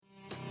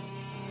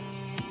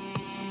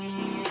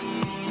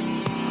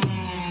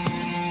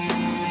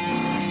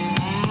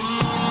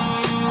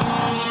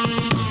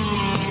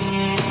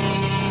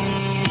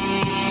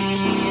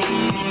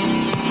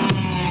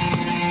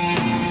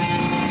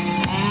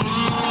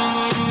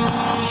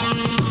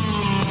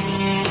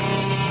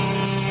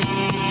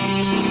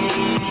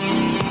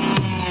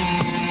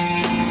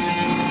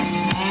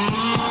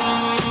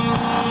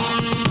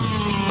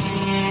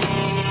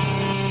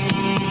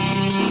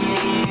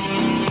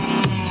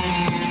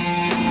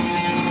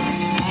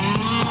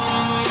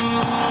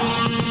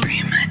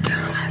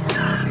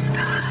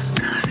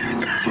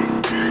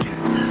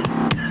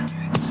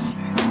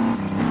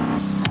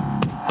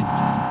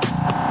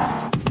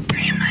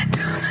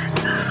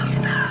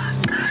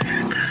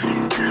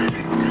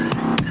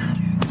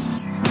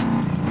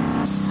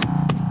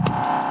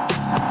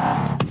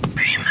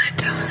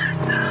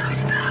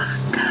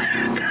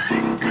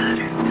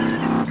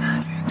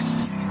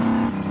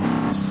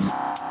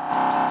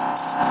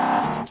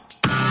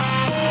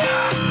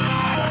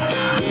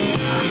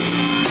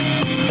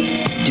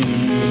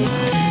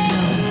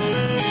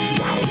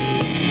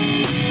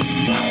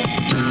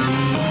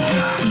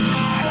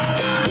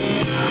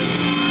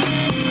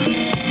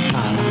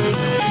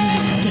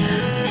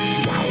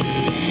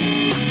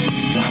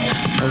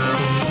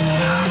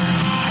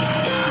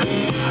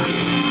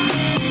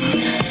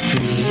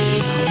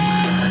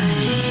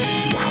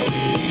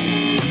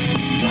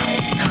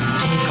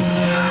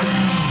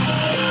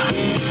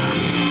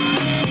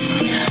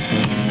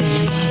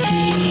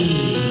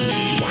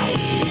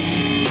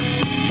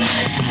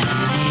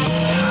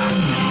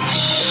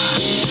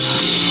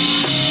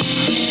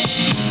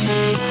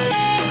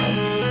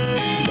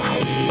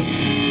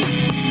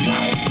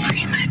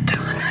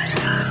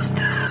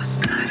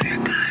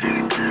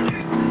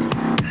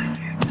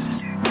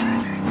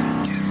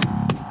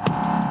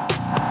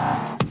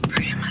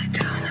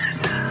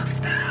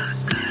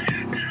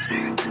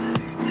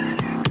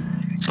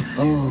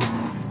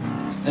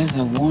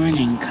There's a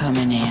warning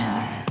coming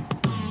in.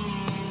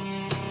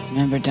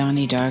 Remember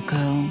Donnie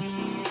Darko?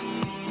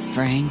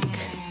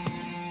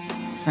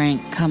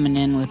 Frank coming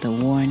in with a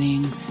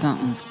warning.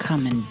 Something's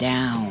coming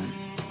down.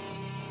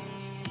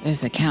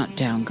 There's a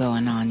countdown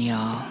going on,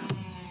 y'all.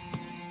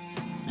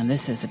 And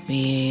this is a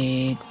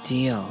big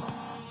deal.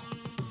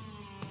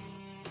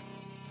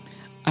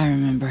 I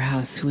remember how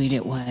sweet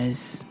it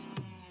was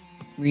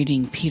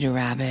reading Peter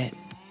Rabbit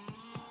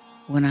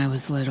when I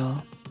was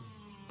little.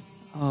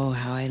 Oh,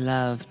 how I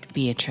loved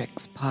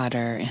Beatrix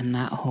Potter and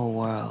that whole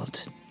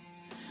world.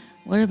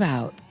 What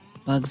about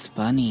Bugs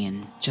Bunny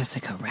and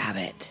Jessica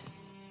Rabbit?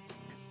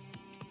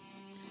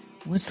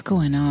 What's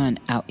going on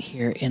out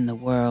here in the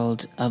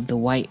world of the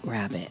White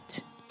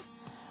Rabbit?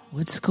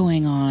 What's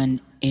going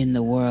on in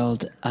the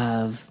world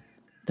of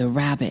the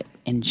rabbit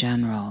in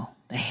general,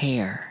 the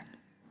hare,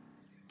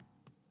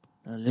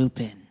 the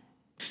lupin?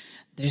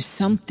 There's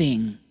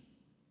something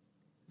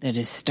that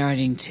is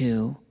starting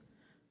to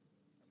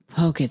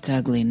poke its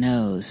ugly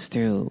nose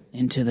through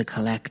into the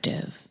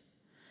collective,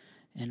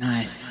 and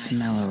I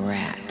smell a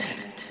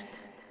rat.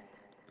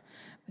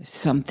 There's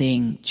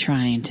something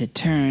trying to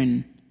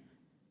turn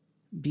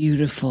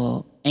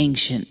beautiful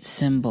ancient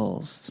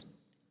symbols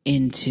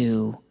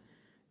into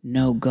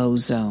no-go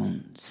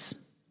zones,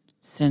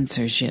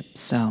 censorship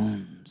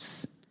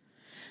zones,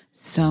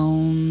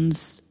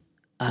 zones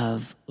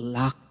of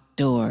locked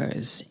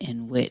doors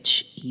in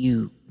which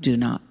you do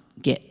not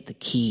get the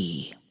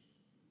key.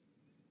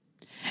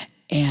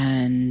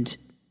 And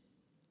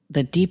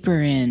the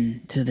deeper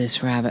into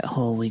this rabbit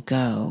hole we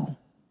go,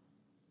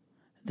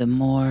 the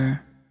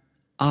more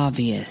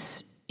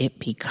obvious it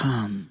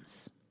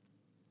becomes.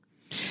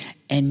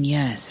 And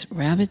yes,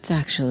 rabbits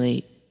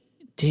actually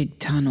dig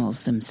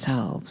tunnels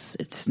themselves.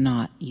 It's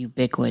not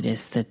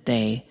ubiquitous that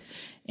they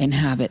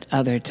inhabit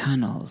other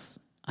tunnels.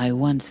 I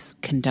once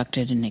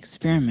conducted an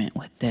experiment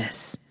with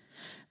this,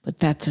 but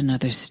that's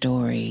another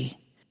story.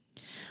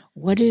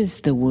 What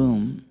is the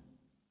womb?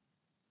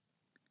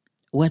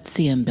 What's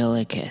the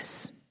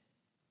umbilicus?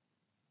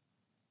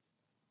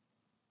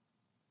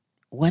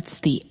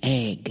 What's the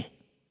egg?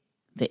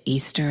 The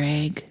Easter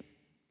egg?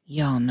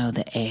 Y'all know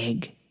the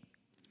egg.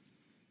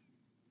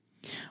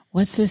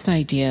 What's this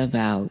idea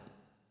about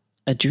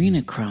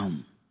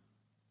adrenochrome?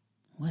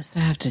 What's that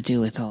have to do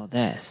with all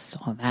this?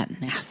 All that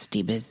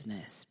nasty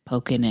business,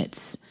 poking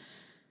its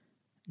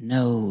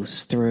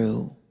nose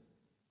through,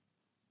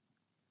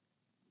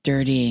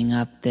 dirtying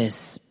up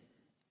this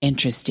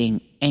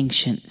interesting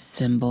ancient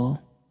symbol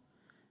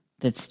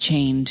that's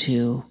chained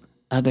to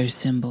other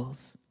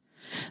symbols.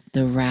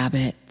 The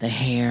rabbit, the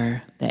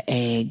hare, the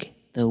egg,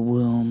 the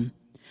womb,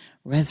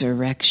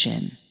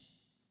 resurrection,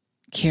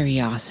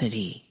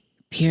 curiosity,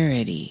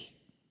 purity.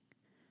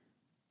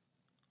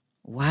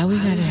 Why we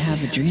gotta have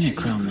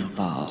adrenochrome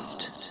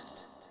involved?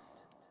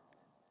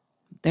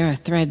 There are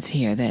threads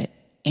here that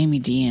Amy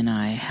D and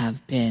I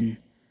have been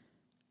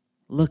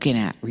looking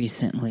at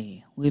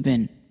recently. We've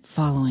been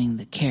following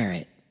the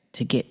carrot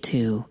to get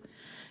to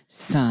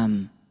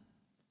some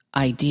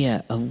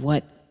idea of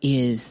what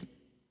is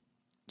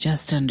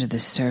just under the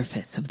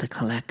surface of the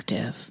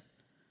collective.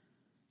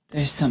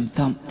 There's some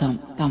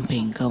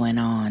thumping going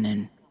on,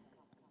 and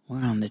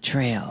we're on the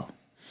trail.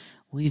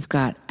 We've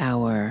got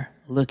our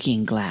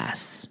looking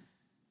glass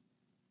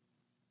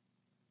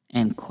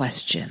and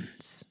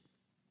questions.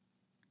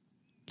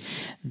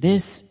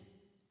 This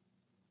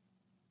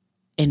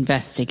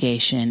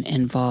investigation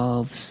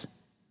involves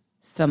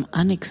some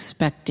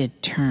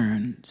unexpected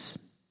turns.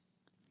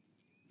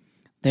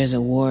 There's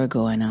a war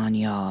going on,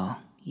 y'all.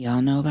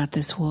 Y'all know about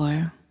this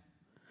war?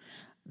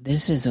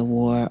 This is a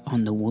war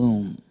on the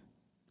womb,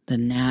 the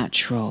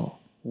natural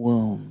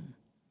womb,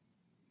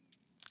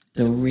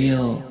 the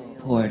real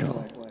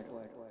portal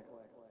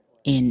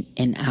in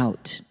and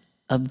out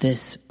of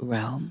this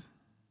realm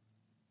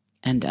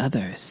and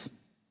others.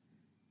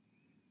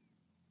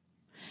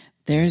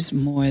 There's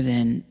more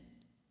than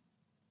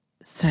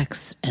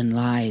sex and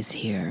lies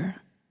here.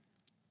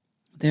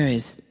 There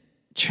is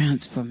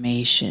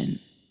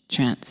transformation,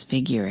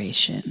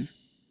 transfiguration.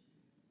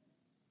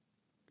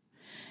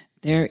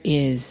 There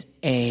is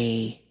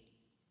a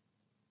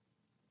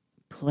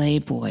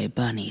Playboy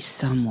bunny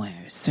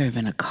somewhere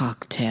serving a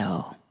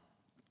cocktail,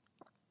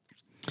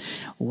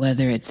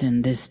 whether it's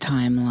in this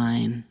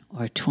timeline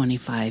or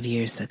 25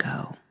 years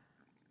ago.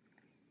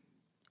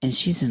 And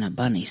she's in a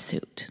bunny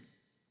suit.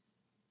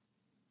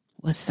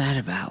 What's that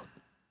about?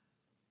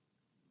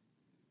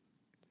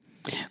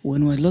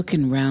 When we're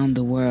looking around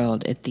the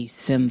world at these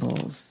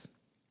symbols,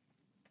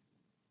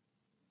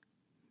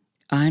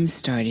 I'm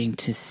starting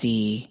to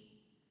see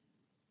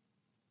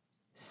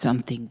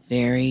something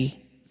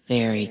very,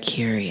 very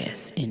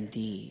curious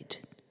indeed.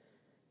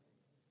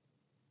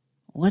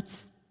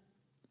 What's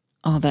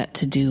all that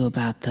to do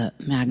about the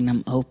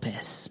magnum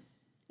opus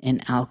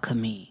in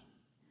alchemy?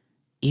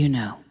 You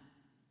know,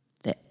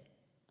 the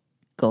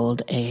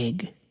gold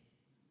egg,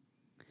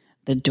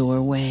 the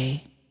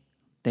doorway,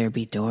 there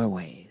be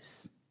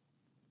doorways.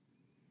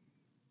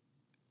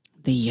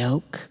 The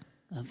yolk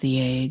of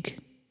the egg,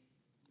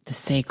 the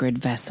sacred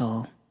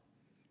vessel,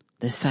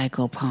 the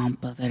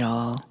psychopomp of it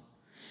all.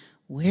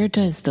 Where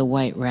does the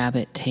white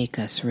rabbit take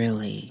us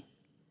really?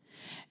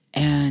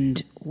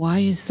 And why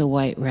is the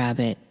white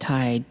rabbit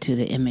tied to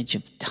the image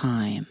of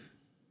time?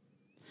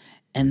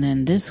 And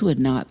then this would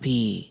not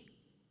be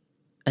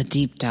a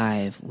deep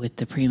dive with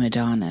the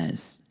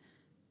Primadonnas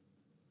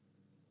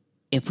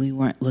if we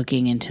weren't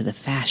looking into the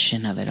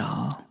fashion of it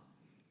all.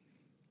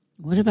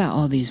 What about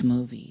all these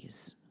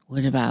movies?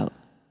 What about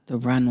the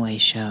runway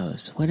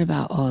shows? What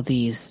about all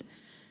these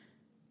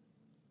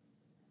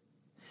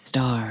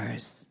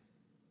stars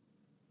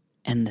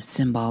and the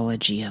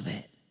symbology of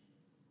it?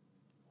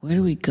 Where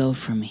do we go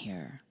from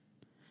here?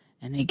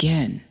 And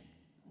again,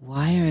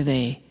 why are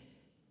they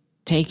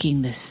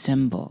taking this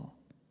symbol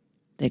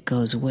that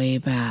goes way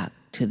back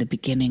to the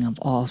beginning of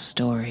all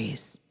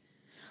stories,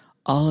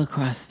 all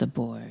across the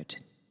board?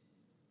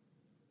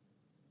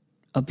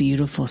 A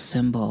beautiful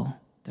symbol,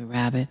 the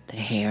rabbit, the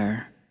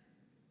hare.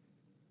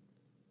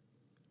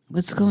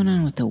 What's going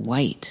on with the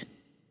white?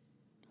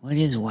 What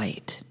is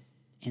white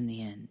in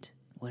the end?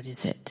 What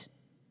is it?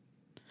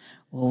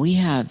 Well, we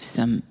have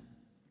some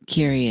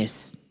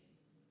curious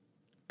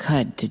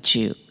cud to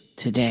chew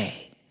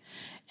today.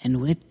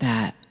 And with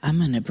that, I'm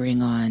going to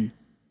bring on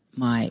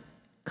my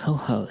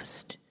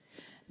co-host,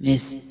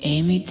 Miss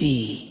Amy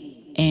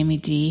D. Amy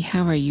D.,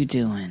 how are you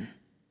doing?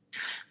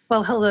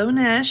 Well, hello,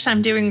 Nish.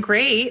 I'm doing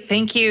great.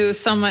 Thank you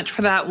so much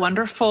for that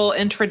wonderful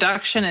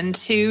introduction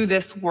into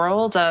this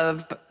world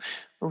of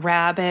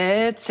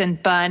rabbits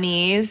and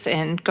bunnies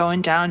and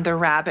going down the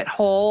rabbit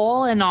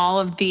hole and all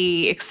of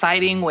the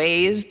exciting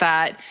ways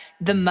that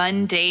the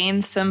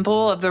mundane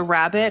symbol of the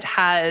rabbit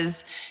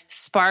has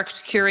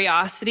sparked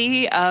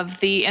curiosity of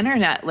the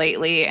internet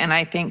lately. And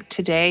I think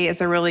today is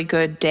a really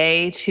good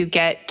day to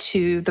get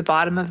to the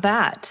bottom of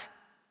that.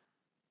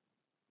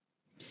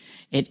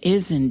 It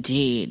is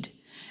indeed.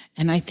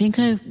 And I think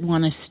I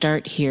want to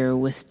start here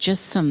with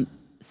just some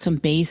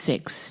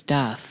basic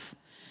stuff.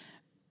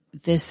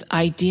 This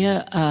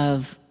idea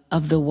of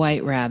the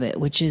white rabbit,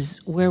 which is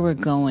where we're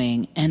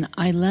going. And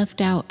I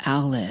left out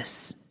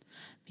Alice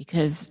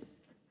because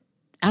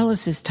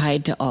Alice is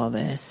tied to all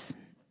this.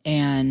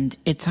 And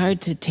it's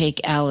hard to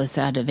take Alice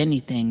out of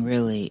anything,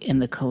 really, in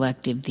the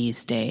collective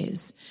these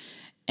days.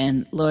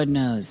 And Lord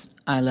knows,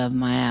 I love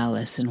my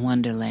Alice in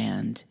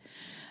Wonderland.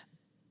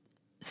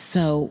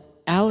 So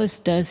Alice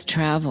does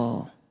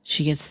travel.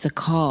 She gets the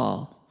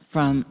call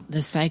from the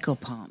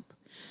psychopomp.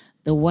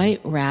 The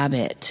white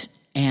rabbit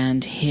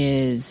and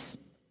his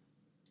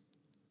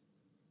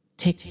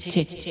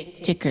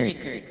ticker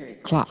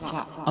clock,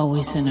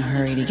 always in a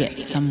hurry to get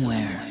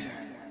somewhere.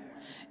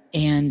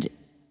 And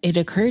it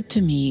occurred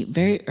to me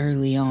very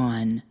early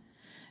on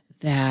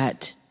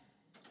that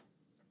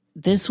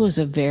this was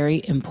a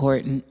very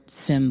important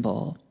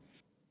symbol.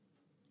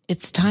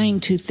 It's tying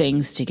two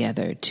things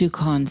together, two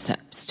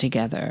concepts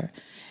together.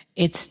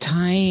 It's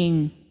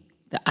tying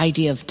the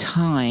idea of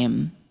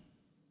time,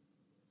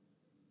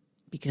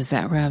 because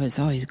that rabbit's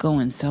always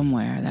going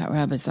somewhere. That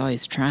rabbit's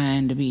always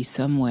trying to be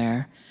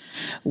somewhere,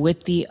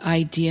 with the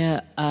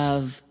idea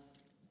of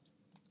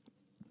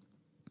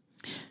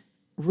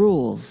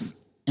rules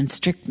and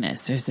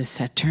strictness. There's a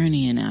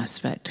Saturnian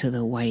aspect to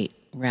the white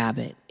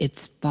rabbit.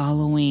 It's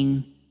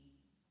following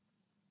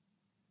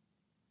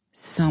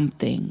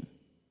something.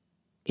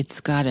 It's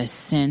got a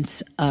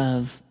sense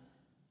of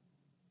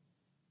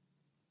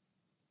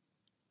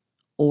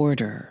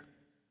order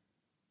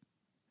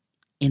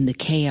in the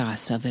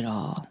chaos of it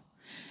all.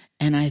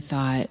 And I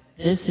thought,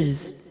 this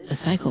is a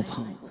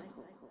psychopomp.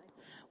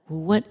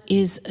 Well, what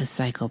is a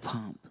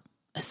psychopomp?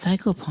 A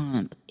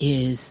psychopomp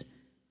is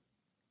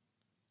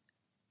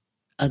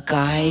a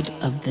guide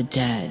of the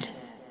dead.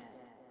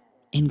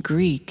 In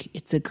Greek,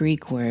 it's a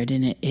Greek word,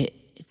 and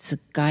it's a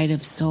guide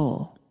of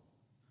soul.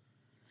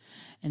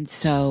 And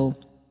so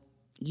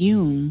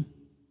Jung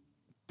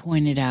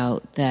pointed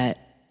out that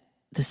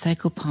the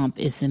psychopomp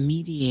is a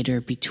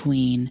mediator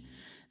between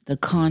the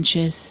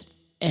conscious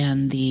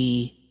and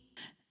the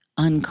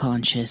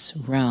unconscious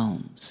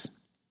realms.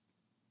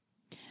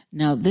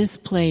 Now, this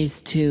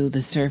plays to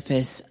the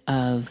surface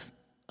of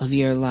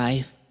your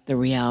life, the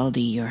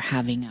reality you're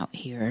having out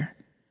here,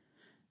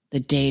 the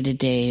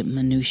day-to-day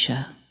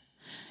minutia,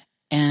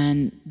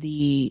 and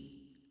the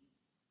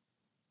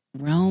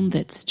realm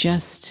that's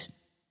just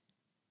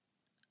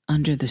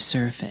under the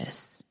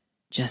surface,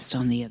 just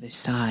on the other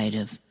side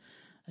of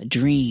a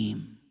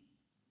dream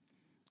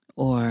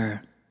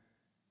or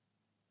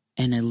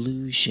an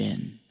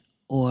illusion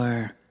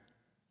or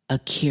a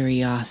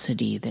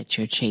curiosity that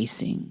you're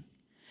chasing.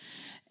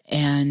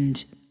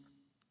 And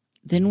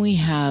then we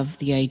have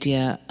the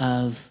idea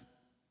of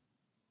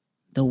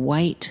the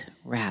white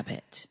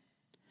rabbit.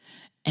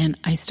 And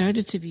I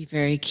started to be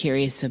very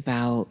curious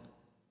about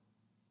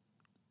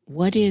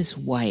what is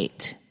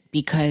white,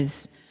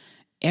 because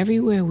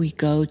everywhere we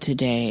go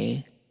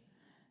today,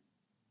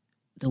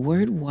 the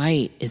word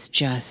white is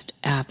just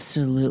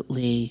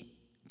absolutely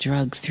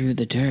drugged through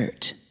the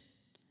dirt.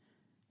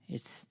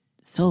 It's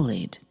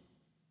sullied.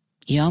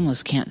 You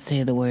almost can't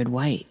say the word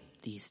white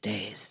these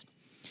days.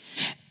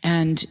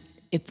 And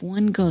if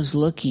one goes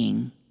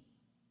looking,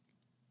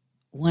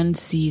 one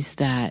sees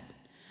that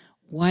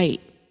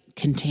white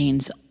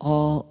contains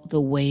all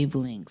the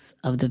wavelengths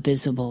of the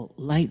visible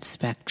light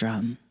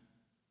spectrum.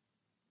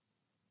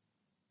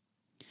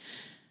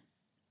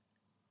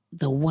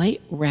 The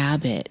white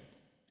rabbit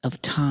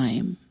of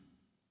time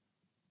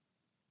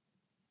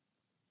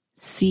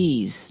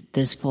sees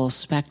this full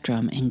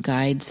spectrum and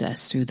guides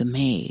us through the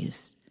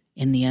maze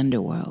in the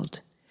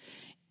underworld,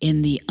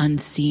 in the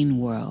unseen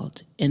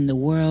world, in the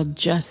world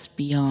just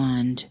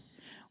beyond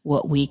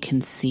what we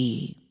can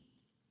see.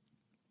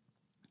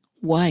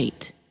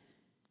 White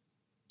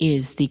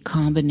is the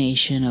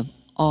combination of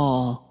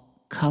all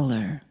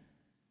color.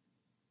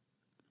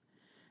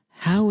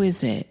 How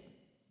is it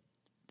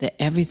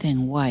that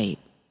everything white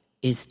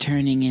is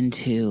turning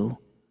into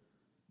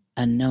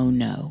a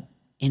no-no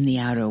in the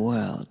outer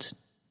world?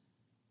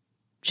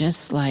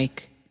 Just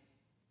like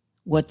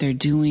what they're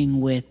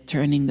doing with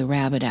turning the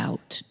rabbit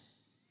out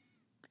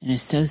and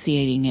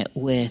associating it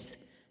with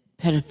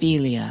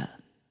pedophilia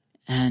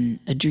and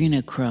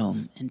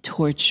adrenochrome and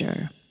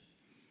torture.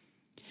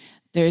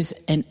 There's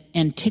an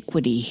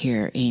antiquity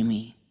here,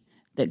 Amy,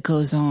 that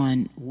goes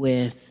on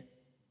with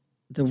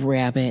the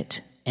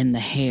rabbit and the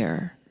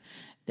hare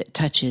that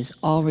touches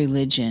all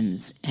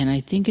religions. And I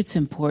think it's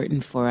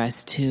important for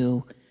us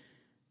to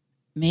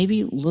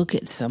maybe look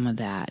at some of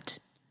that.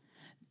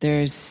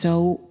 There's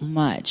so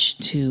much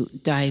to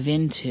dive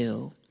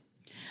into.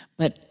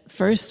 But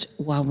first,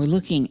 while we're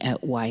looking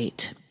at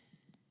white,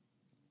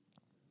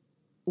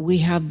 we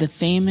have the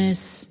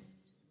famous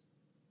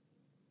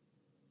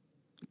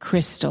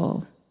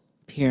crystal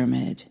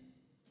pyramid.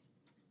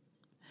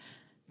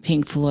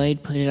 Pink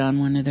Floyd put it on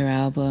one of their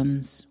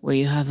albums, where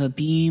you have a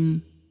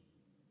beam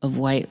of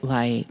white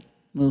light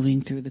moving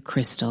through the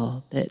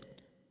crystal that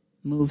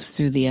moves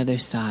through the other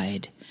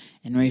side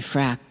and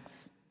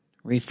refracts,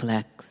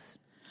 reflects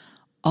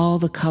all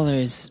the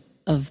colors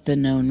of the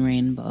known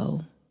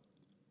rainbow.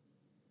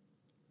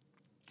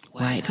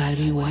 Why it gotta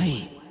be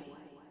white?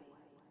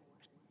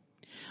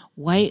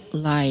 White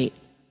light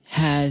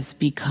has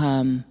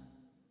become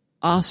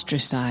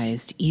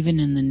ostracized even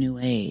in the New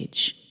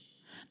Age,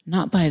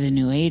 not by the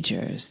New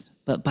Agers,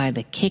 but by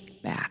the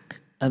kickback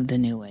of the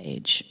New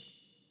Age.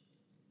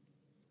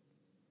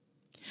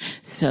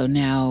 So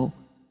now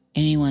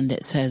anyone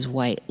that says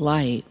white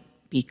light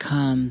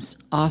becomes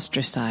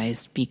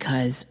ostracized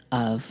because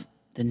of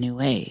the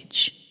New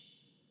Age.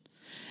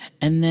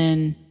 And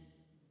then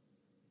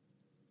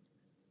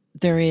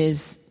there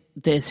is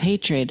this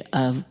hatred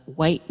of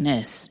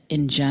whiteness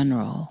in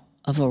general,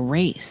 of a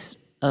race,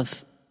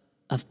 of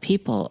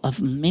people,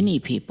 of many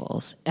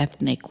peoples,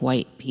 ethnic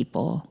white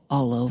people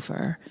all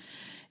over.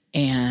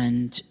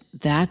 And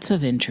that's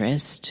of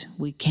interest.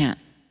 We can't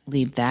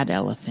leave that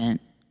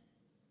elephant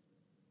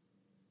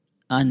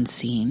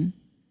unseen.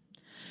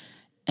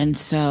 And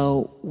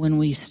so when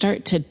we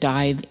start to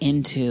dive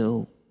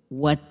into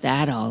what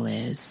that all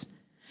is,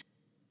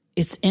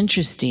 it's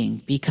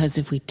interesting because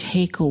if we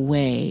take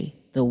away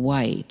the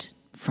white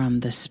from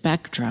the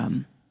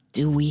spectrum,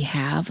 do we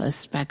have a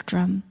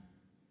spectrum?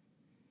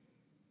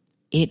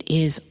 It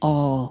is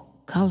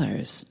all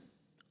colors.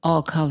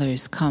 All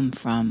colors come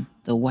from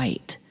the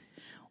white.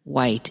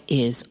 White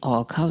is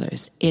all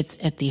colors. It's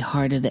at the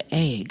heart of the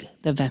egg,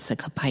 the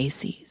Vesica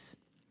Pisces.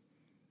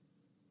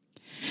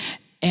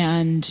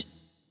 And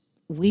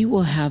we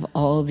will have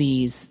all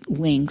these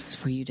links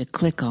for you to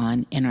click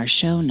on in our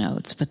show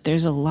notes, but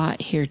there's a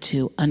lot here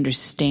to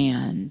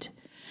understand.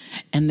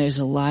 And there's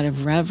a lot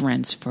of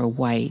reverence for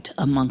white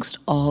amongst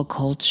all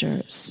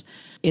cultures.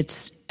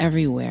 It's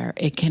everywhere.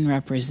 It can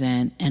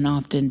represent, and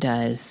often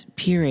does,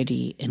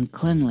 purity and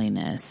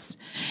cleanliness.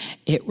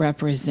 It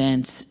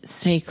represents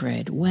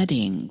sacred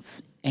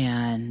weddings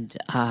and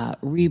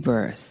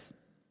rebirth,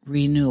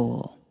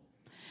 renewal.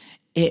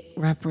 It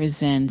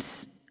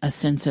represents a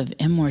sense of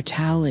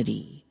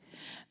immortality.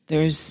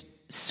 There's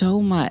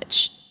so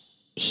much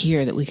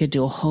here that we could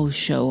do a whole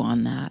show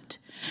on that.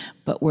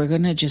 But we're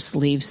going to just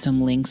leave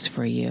some links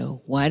for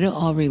you. Why do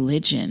all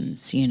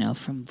religions,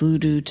 from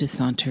voodoo to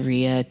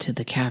Santeria to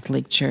the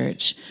Catholic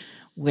Church,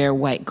 wear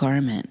white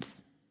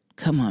garments?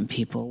 Come on,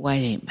 people.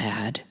 White ain't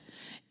bad.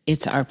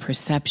 It's our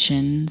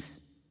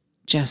perceptions,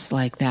 just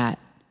like that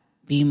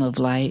beam of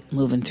light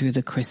moving through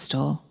the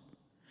crystal.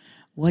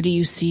 What do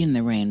you see in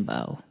the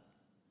rainbow?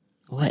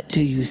 What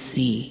do you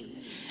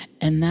see?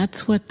 And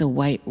that's what the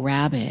white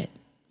rabbit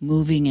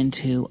moving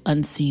into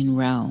unseen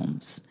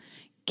realms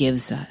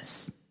gives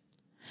us.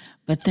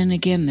 But then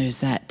again,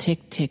 there's that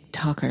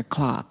tick-tick-tocker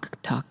clock,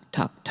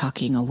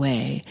 talking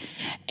away.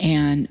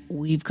 And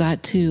we've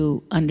got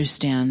to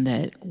understand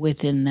that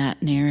within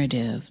that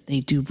narrative, they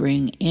do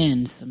bring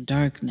in some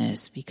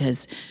darkness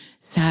because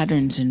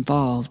Saturn's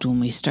involved when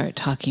we start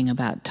talking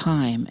about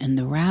time. And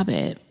the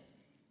rabbit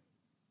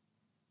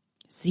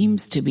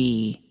seems to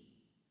be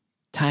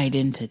tied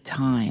into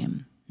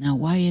time. Now,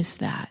 why is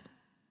that?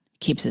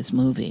 Keeps us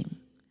moving.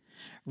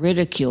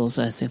 Ridicules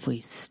us if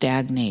we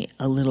stagnate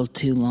a little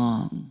too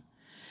long.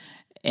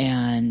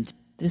 And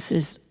this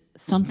is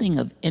something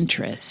of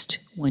interest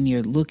when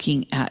you're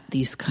looking at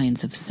these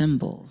kinds of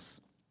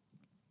symbols.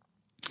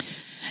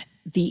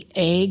 The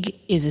egg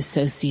is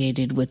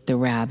associated with the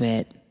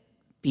rabbit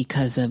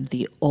because of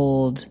the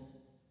old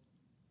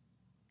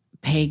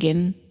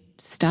pagan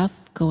stuff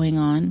going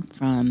on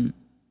from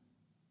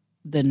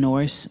the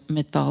Norse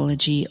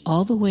mythology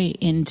all the way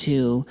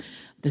into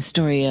the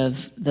story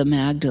of the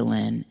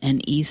Magdalene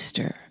and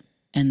Easter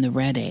and the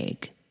red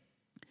egg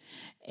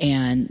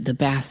and the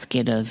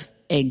basket of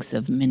eggs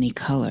of many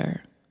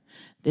color.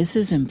 This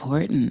is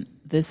important.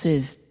 This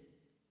is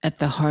at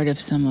the heart of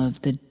some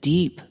of the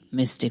deep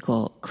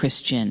mystical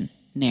Christian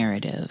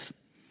narrative.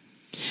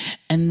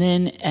 And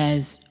then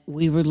as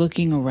we were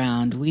looking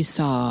around, we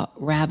saw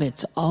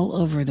rabbits all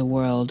over the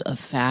world of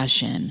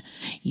fashion.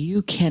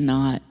 You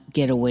cannot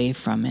get away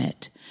from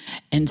it.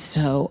 And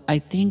so I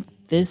think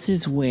this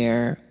is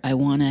where I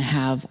want to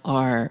have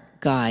our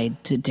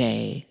guide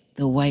today,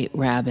 the White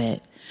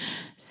Rabbit,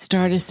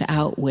 start us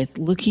out with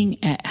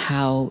looking at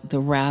how the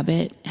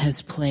rabbit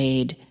has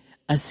played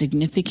a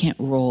significant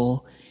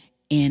role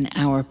in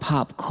our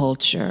pop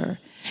culture.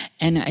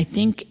 And I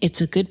think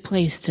it's a good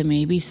place to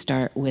maybe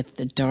start with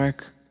the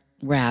dark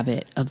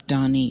rabbit of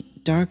Donnie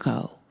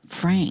Darko,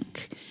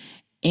 Frank.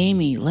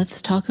 Amy,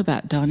 let's talk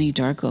about Donnie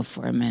Darko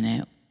for a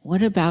minute.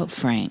 What about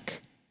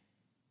Frank?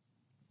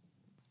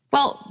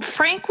 Well,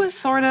 Frank was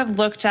sort of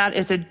looked at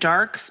as a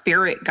dark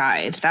spirit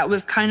guide. That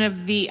was kind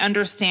of the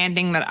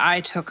understanding that I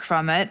took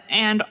from it.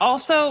 And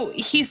also,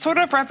 he sort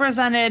of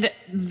represented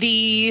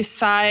the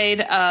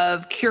side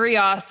of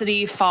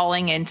curiosity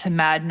falling into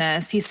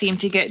madness. He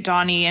seemed to get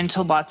Donnie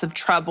into lots of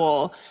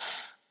trouble.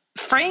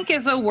 Frank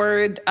is a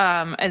word,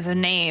 as a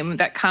name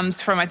that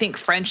comes from, I think,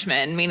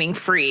 Frenchman, meaning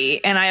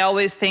free. And I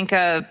always think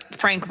of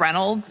Frank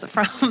Reynolds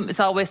from It's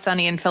Always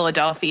Sunny in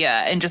Philadelphia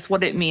and just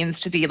what it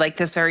means to be like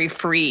this very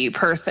free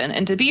person.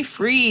 And to be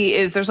free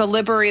is there's a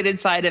liberated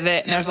side of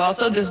it. And there's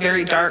also this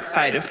very dark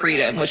side of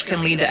freedom, which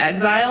can lead to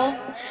exile.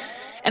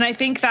 And I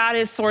think that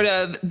is sort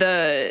of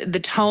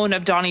the tone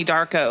of Donnie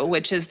Darko,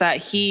 which is that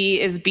he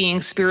is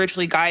being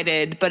spiritually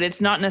guided, but it's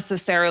not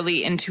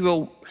necessarily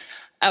into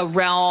a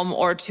realm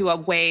or to a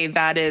way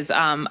that is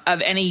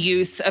of any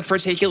use of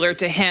particular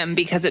to him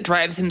because it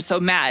drives him so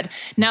mad.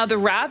 Now, the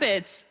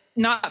rabbits,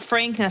 not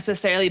Frank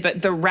necessarily,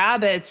 but the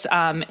rabbits,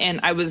 and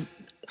I was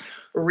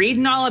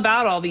reading all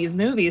about all these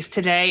movies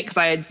today because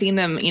I had seen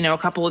them, a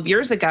couple of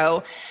years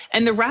ago.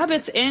 And the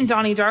rabbits in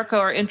Donnie Darko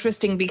are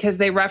interesting because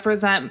they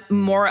represent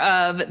more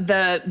of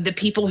the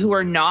people who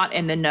are not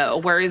in the know,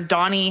 whereas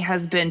Donnie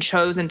has been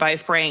chosen by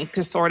Frank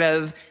to sort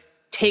of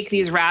take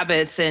these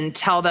rabbits and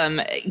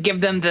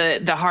give them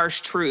the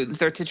harsh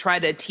truths, or to try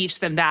to teach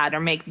them that, or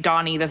make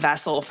Donnie the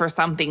vessel for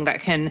something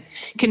that can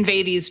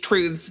convey these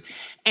truths.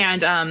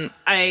 And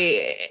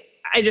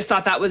I just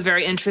thought that was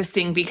very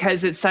interesting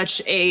because it's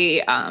such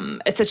a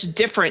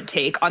different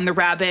take on the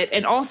rabbit.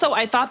 And also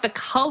I thought the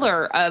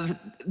color of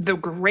the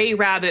gray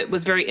rabbit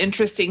was very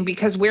interesting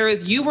because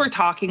whereas you were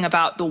talking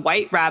about the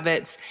white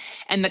rabbits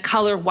and the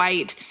color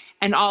white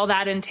and all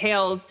that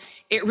entails,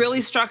 it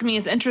really struck me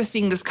as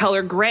interesting, this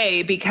color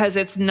gray, because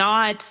it's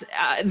not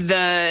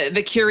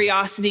the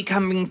curiosity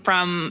coming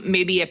from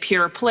maybe a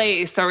pure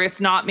place, or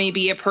it's not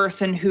maybe a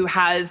person who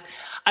has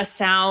a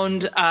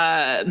sound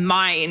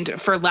mind,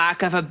 for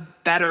lack of a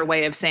better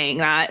way of saying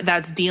that,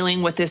 that's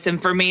dealing with this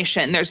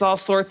information. There's all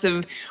sorts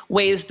of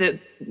ways that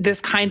this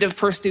kind of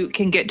pursuit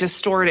can get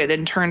distorted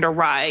and turned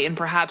awry, and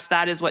perhaps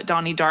that is what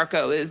Donnie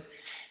Darko is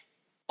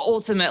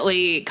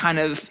ultimately kind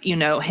of,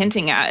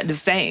 hinting at,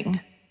 is saying.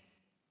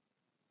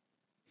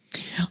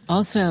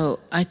 Also,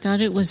 I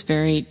thought it was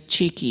very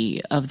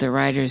cheeky of the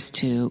writers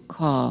to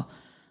call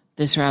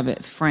this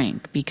rabbit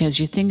Frank, because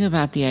you think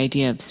about the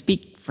idea of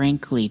speak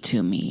frankly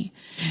to me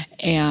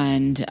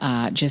and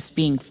just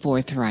being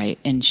forthright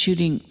and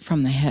shooting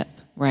from the hip,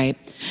 right?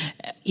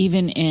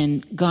 Even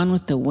in Gone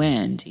with the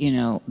Wind,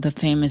 the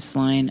famous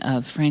line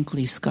of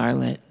frankly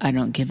Scarlet, I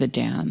don't give a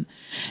damn.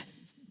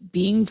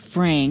 Being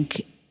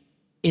frank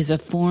is a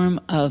form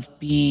of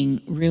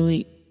being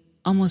really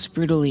almost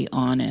brutally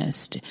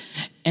honest.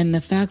 And the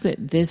fact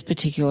that this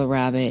particular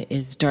rabbit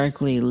is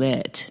darkly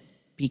lit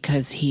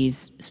because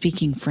he's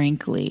speaking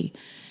frankly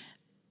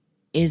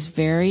is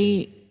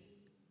very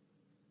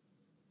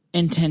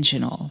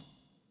intentional.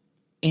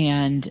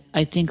 And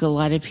I think a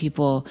lot of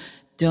people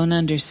don't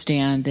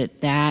understand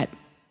that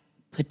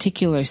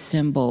particular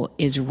symbol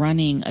is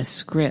running a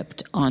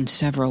script on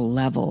several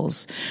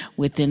levels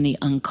within the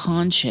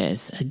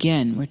unconscious.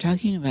 Again, we're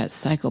talking about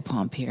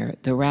psychopomp here.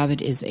 The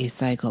rabbit is a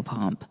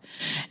psychopomp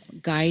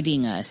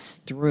guiding us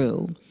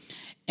through.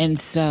 And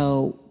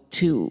so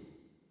to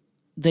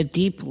the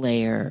deep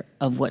layer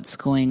of what's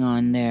going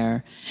on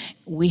there,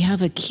 we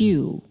have a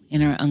cue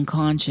in our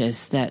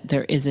unconscious that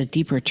there is a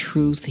deeper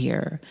truth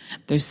here.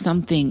 There's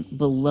something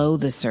below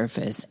the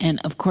surface. And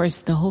of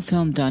course, the whole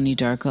film Donnie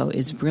Darko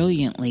is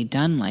brilliantly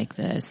done like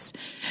this.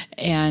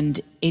 And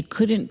it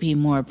couldn't be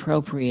more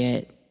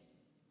appropriate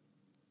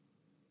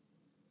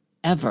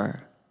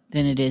ever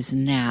than it is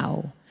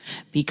now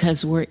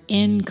because we're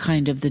in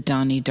kind of the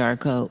Donnie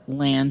Darko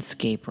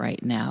landscape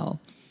right now.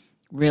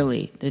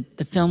 Really,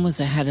 the film was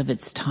ahead of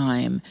its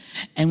time.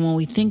 And when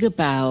we think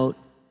about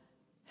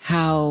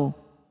how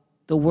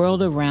the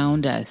world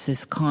around us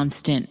is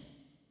constant,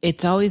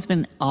 it's always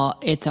been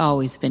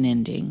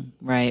ending,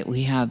 right?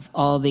 We have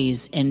all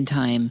these end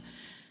time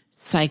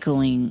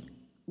cycling,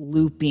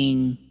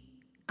 looping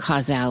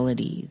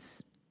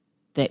causalities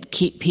that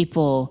keep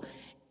people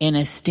in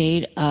a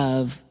state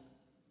of,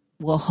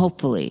 well,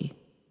 hopefully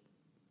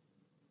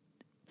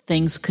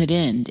things could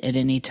end at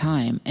any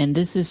time. And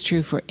this is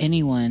true for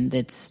anyone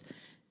that's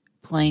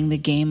playing the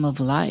game of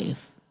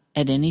life.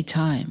 At any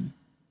time,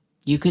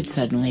 you could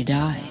suddenly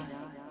die.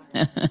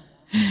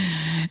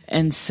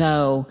 And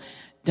so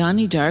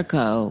Donnie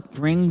Darko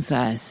brings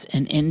us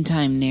an end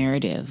time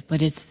narrative,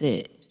 but it's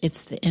the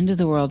end of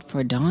the world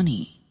for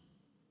Donnie,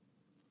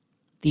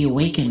 the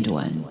awakened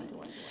one.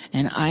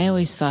 And I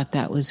always thought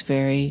that was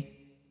very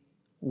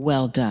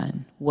well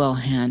done, well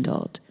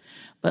handled.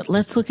 But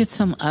let's look at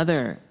some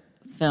other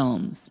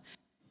films.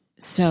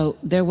 So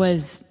there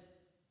was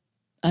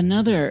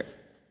another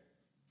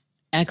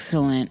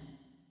excellent,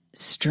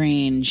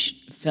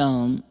 strange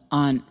film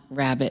on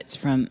rabbits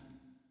from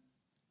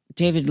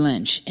David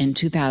Lynch in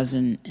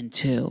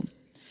 2002.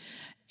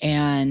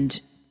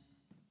 And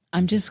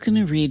I'm just going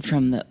to read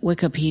from the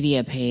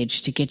Wikipedia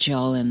page to get you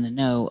all in the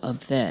know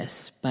of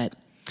this. But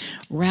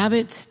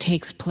Rabbits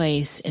takes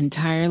place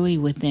entirely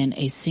within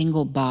a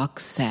single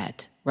box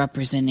set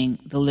representing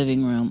the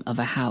living room of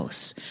a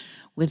house.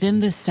 Within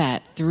the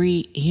set,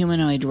 3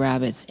 humanoid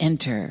rabbits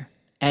enter,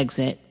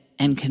 exit,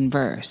 and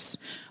converse.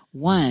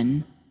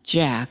 One,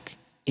 Jack,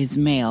 is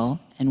male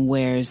and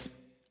wears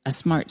a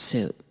smart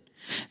suit.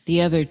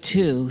 The other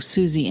 2,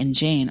 Susie and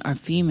Jane, are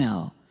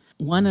female,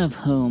 one of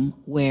whom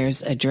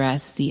wears a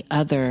dress, the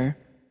other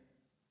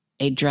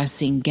a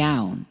dressing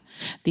gown.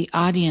 The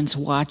audience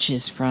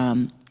watches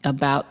from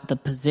about the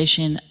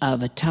position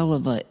of a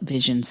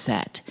television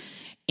set.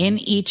 In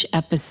each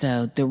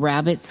episode, the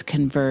rabbits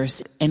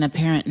converse in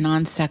apparent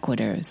non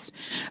sequiturs.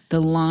 The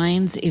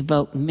lines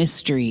evoke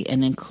mystery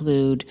and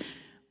include,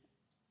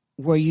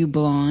 "Were you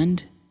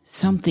blonde?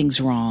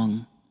 Something's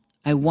wrong.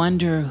 I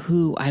wonder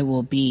who I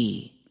will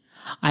be.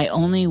 I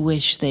only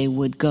wish they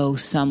would go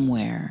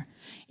somewhere."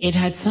 It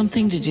had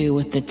something to do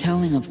with the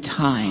telling of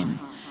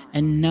time,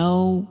 and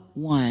no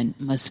one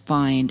must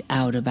find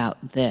out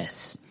about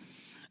this.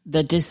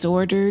 The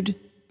disordered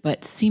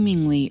but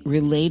seemingly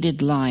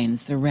related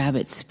lines the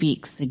rabbit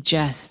speaks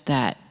suggest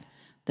that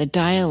the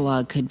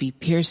dialogue could be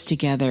pierced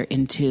together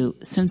into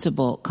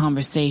sensible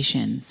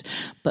conversations,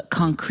 but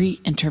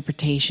concrete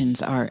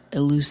interpretations are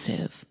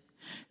elusive.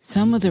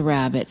 Some of the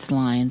rabbit's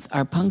lines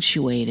are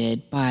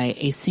punctuated by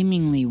a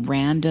seemingly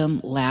random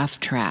laugh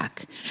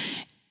track,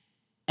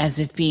 as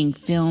if being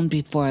filmed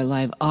before a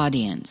live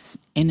audience.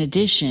 In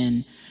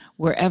addition,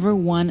 wherever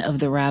one of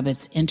the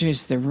rabbits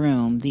enters the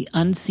room, the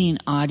unseen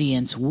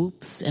audience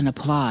whoops and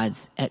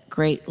applauds at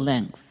great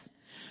lengths,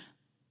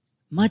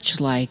 much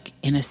like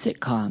in a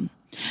sitcom.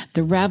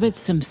 The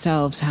rabbits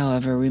themselves,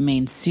 however,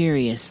 remain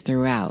serious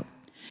throughout.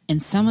 In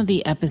some of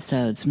the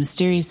episodes,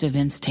 mysterious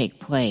events take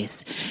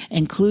place,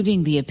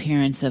 including the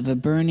appearance of a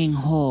burning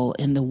hole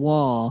in the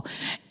wall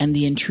and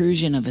the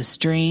intrusion of a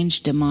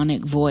strange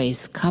demonic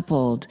voice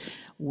coupled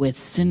with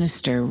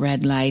sinister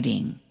red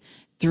lighting.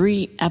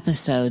 3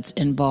 episodes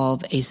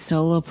involve a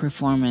solo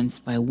performance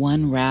by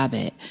one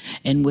rabbit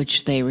in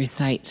which they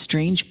recite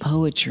strange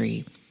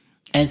poetry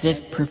as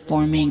if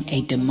performing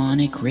a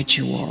demonic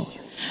ritual.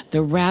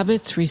 The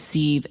rabbits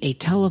receive a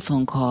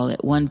telephone call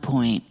at one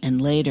point, and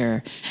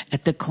later,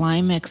 at the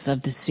climax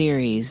of the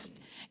series,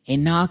 a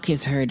knock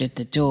is heard at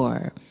the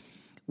door.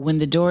 When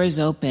the door is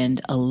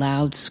opened, a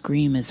loud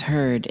scream is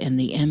heard and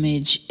the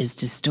image is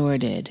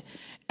distorted.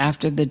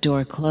 After the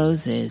door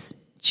closes,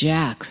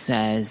 Jack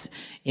says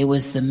it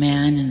was the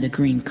man in the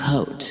green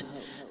coat.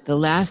 The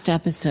last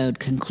episode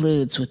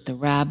concludes with the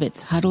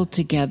rabbits huddled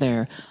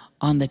together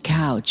on the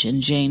couch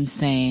and Jane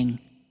saying,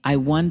 "I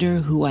wonder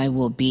who I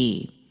will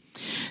be."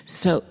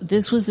 So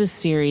this was a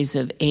series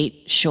of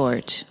 8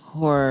 short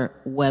horror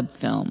web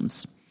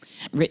films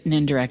written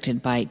and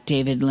directed by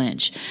David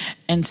Lynch.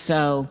 And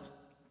so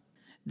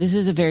this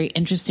is a very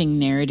interesting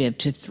narrative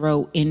to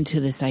throw into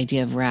this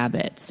idea of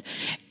rabbits.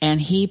 And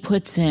he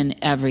puts in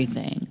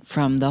everything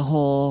from the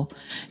whole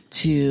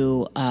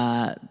to,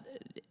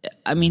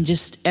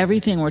 just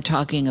everything we're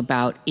talking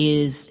about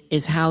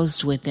is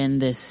housed within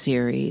this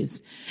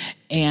series.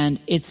 And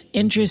it's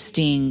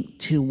interesting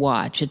to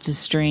watch. It's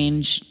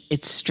strange,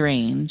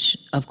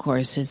 of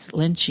course, it's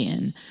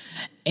Lynchian.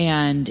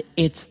 And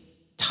it's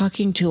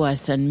talking to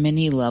us on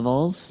many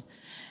levels.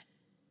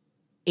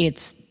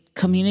 It's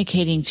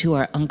communicating to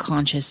our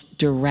unconscious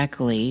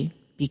directly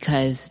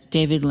because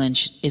David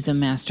Lynch is a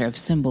master of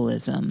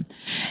symbolism.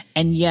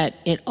 And yet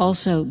it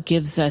also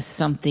gives us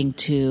something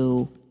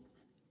to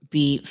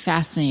be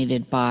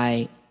fascinated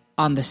by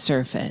on the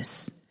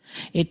surface.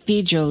 It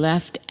feeds your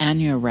left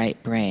and your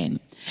right brain.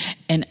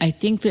 And I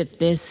think that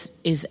this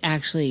is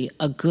actually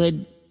a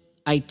good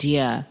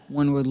idea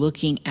when we're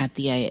looking at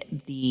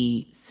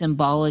the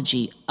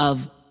symbology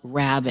of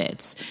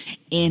rabbits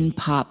in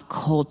pop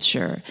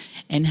culture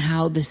and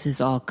how this has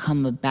all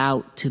come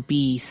about to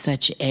be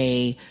such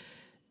a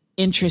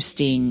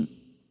interesting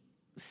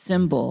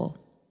symbol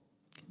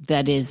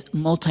that is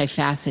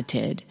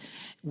multifaceted.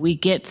 We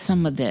get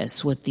some of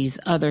this with these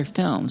other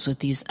films, with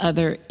these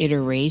other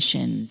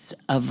iterations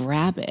of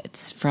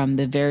rabbits, from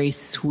the very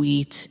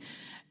sweet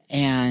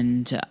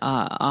and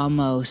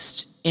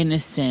almost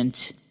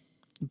innocent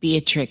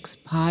Beatrix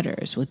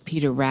Potters with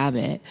Peter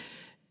Rabbit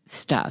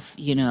stuff,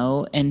 you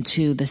know, and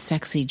to the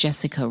sexy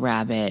Jessica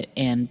Rabbit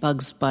and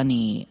Bugs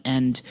Bunny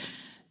and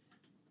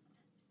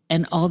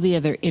all the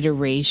other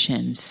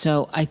iterations.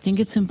 So I think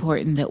it's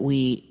important that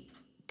we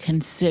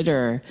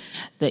consider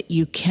that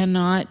you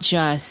cannot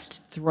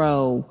just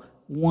throw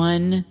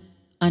one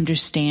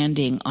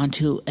understanding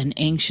onto an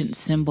ancient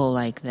symbol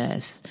like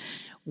this.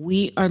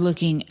 We are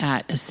looking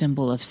at a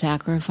symbol of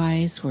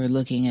sacrifice. We're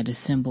looking at a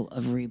symbol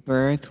of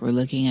rebirth. We're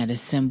looking at a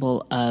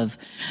symbol of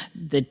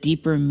the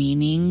deeper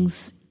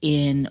meanings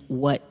in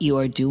what you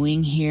are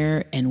doing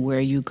here and where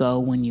you go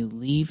when you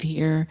leave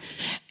here.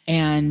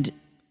 And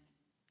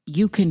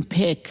you can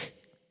pick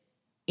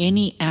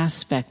any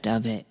aspect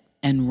of it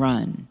and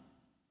run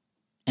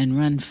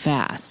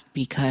fast,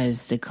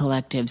 because the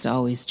collective's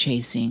always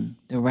chasing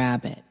the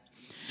rabbit.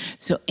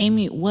 So,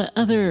 Amy, what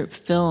other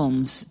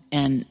films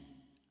and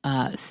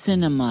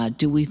cinema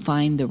do we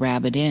find the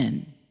rabbit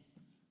in?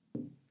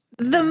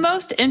 The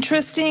most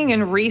interesting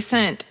and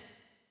recent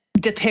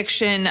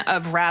depiction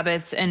of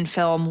rabbits in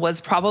film was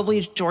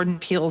probably Jordan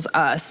Peele's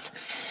Us.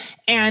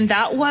 And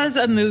that was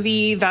a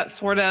movie that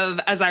sort of,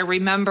 as I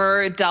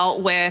remember,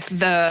 dealt with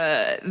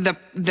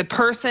the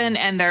person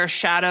and their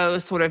shadow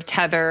sort of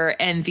tether,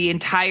 and the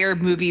entire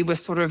movie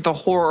was sort of the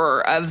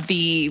horror of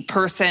the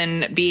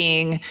person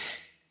being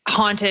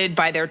haunted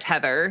by their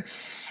tether.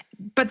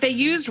 But they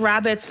used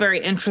rabbits very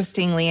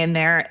interestingly in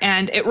there,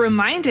 and it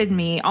reminded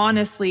me,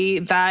 honestly,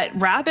 that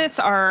rabbits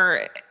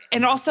are.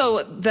 And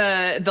also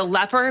the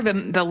leper,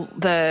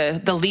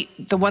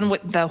 the one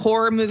with the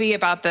horror movie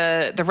about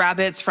the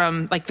rabbits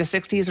from like the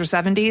 60s or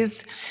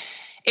 70s.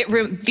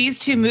 These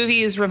two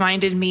movies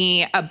reminded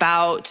me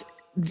about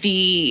the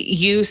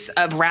use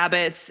of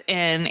rabbits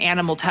in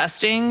animal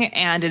testing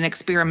and in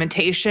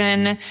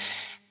experimentation,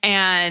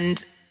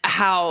 and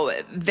how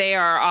they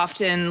are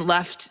often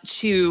left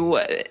to,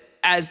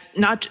 as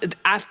not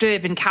after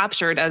they've been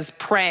captured, as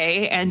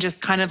prey, and just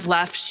kind of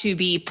left to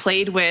be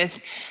played with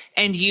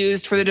and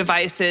used for the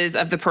devices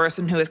of the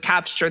person who has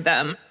captured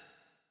them.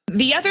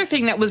 The other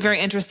thing that was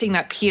very interesting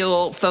that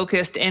Peele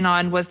focused in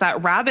on was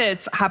that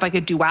rabbits have like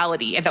a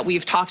duality, and that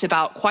we've talked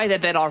about quite a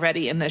bit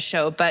already in this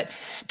show, but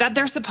that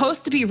they're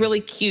supposed to be really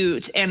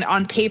cute, and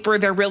on paper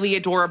they're really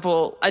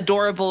adorable,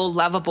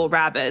 lovable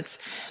rabbits.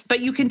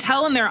 But you can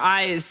tell in their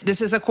eyes,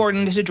 this is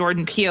according to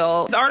Jordan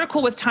Peele. His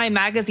article with Time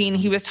magazine,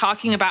 he was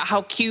talking about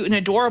how cute and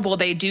adorable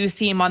they do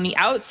seem on the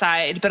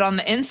outside, but on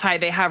the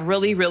inside they have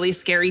really, really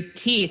scary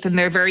teeth, and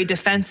they're very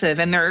defensive,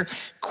 and they're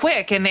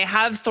quick, and they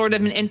have sort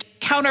of an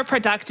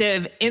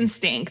counterproductive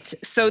instinct.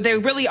 So they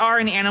really are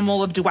an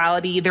animal of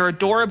duality. They're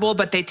adorable,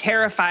 but they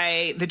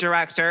terrify the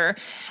director,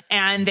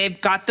 and they've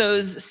got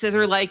those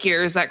scissor-like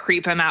ears that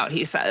creep him out,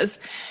 he says.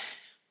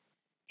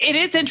 It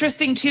is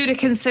interesting, too, to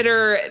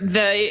consider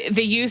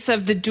the use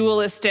of the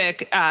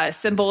dualistic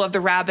symbol of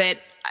the rabbit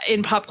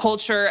in pop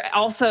culture.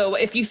 Also,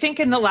 if you think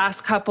in the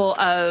last couple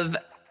of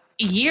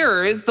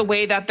years, the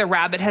way that the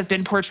rabbit has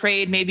been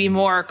portrayed maybe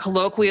more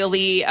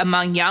colloquially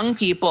among young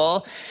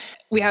people.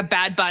 We have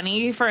Bad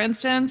Bunny, for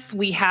instance.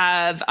 We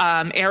have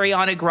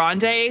Ariana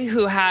Grande,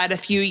 who had a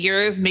few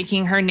years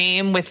making her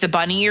name with the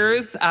bunny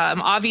ears.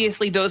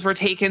 Obviously, those were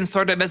taken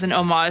sort of as an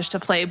homage to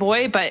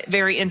Playboy, but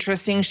very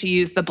interesting. She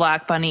used the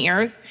black bunny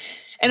ears.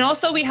 And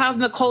also we have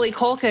Macaulay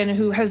Culkin,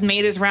 who has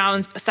made his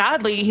rounds.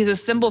 Sadly, he's a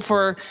symbol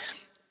for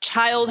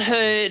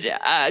childhood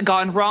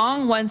gone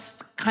wrong once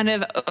kind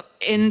of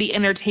in the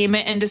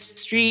entertainment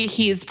industry.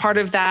 He's part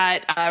of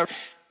that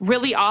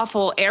really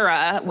awful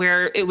era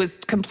where it was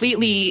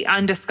completely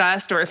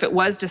undiscussed, or if it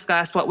was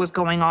discussed what was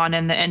going on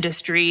in the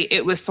industry,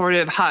 it was sort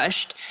of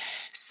hushed.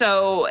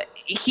 So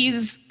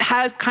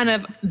has kind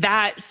of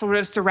that sort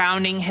of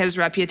surrounding his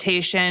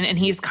reputation, and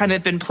he's kind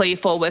of been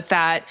playful with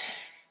that.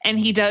 And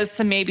he does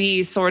some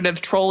maybe sort of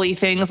trolly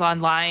things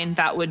online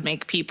that would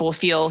make people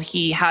feel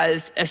he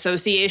has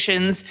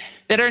associations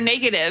that are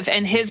negative.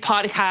 And his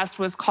podcast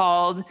was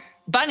called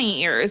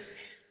Bunny Ears.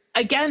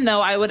 Again, though,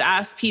 I would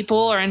ask people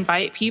or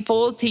invite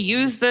people to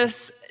use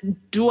this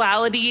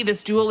duality,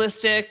 this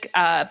dualistic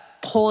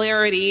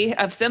polarity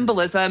of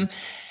symbolism,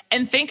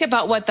 and think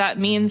about what that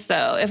means,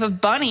 though. If a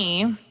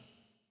bunny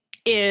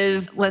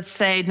is, let's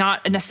say,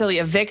 not necessarily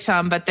a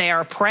victim, but they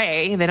are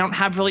prey, they don't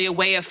have really a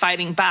way of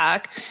fighting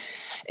back,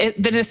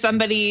 then is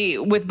somebody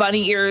with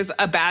bunny ears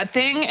a bad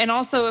thing? And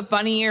also, if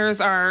bunny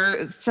ears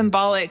are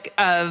symbolic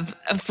of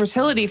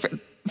fertility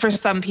for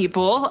some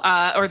people,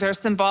 or they're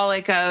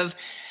symbolic of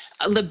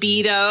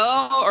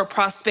libido or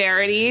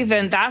prosperity,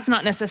 then that's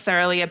not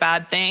necessarily a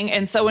bad thing.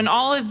 And so in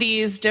all of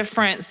these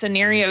different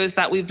scenarios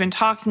that we've been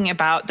talking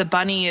about, the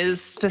bunny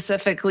is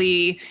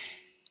specifically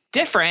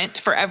different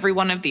for every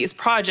one of these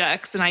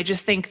projects. And I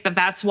just think that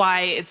that's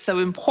why it's so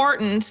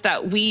important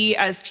that we,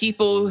 as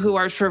people who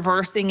are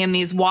traversing in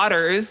these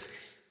waters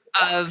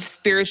of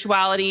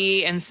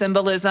spirituality and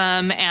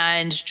symbolism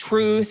and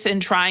truth,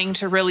 and trying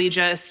to really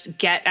just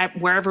get at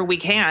wherever we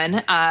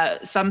can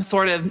some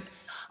sort of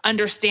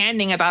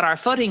understanding about our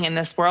footing in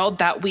this world,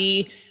 that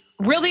we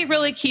really,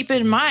 really keep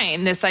in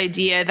mind this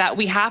idea that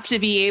we have to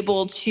be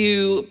able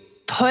to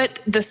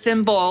put the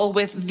symbol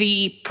with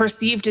the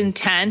perceived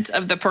intent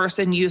of the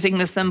person using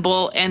the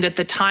symbol and at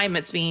the time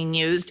it's being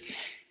used.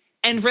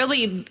 And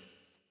really,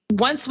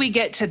 once we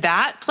get to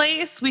that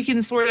place, we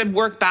can sort of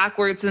work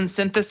backwards and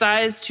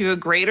synthesize to a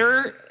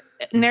greater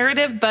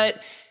narrative.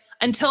 But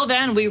until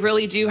then, we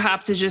really do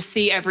have to just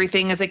see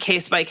everything as a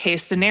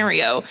case-by-case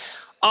scenario.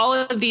 All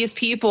of these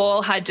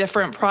people had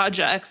different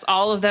projects.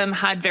 All of them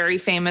had very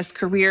famous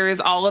careers.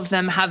 All of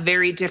them have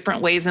very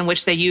different ways in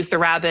which they use the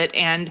rabbit.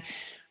 And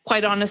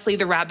quite honestly,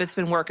 the rabbit's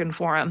been working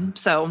for them.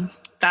 So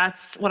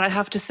that's what I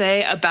have to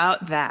say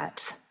about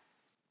that.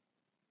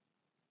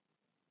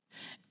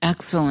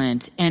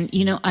 Excellent. And,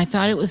 I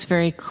thought it was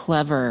very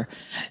clever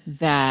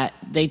that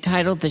they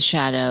titled the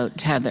shadow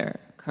Tether,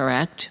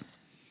 correct?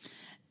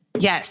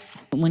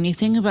 Yes. When you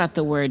think about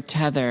the word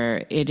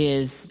tether, it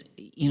is,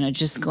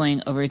 just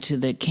going over to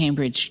the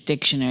Cambridge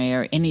Dictionary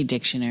or any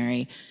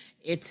dictionary,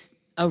 it's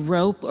a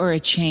rope or a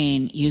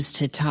chain used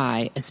to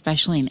tie,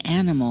 especially an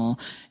animal,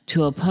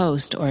 to a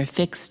post or a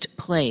fixed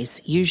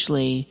place,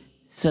 usually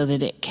so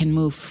that it can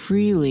move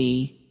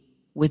freely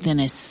within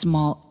a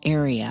small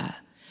area.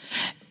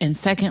 And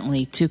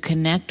secondly, to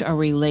connect or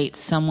relate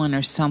someone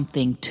or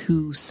something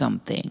to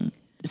something.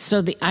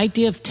 So the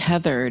idea of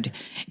tethered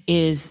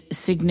is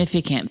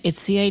significant.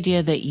 It's the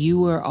idea that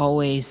you are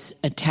always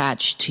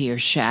attached to your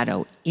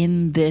shadow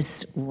in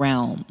this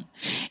realm,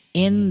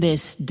 in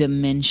this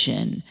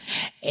dimension.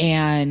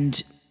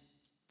 And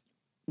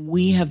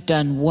we have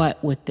done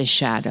what with the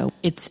shadow?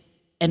 It's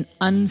an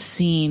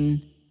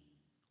unseen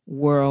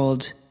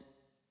world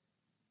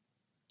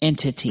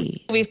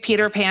entity. We've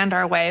Peter Panned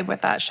our way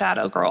with that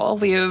shadow girl.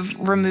 We've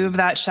removed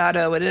that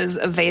shadow. It has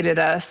evaded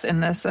us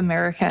in this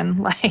American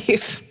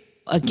life.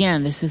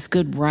 Again, this is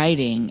good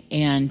writing.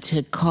 And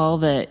to call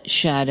the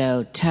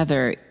shadow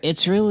tether,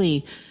 it's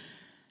really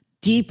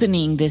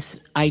deepening this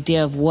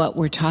idea of what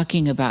we're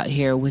talking about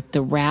here with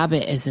the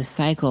rabbit as a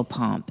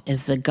psychopomp,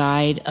 as the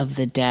guide of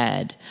the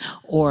dead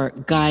or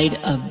guide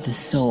of the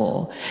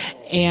soul.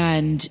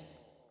 And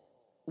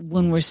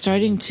when we're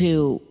starting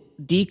to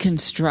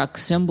deconstruct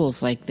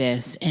symbols like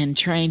this and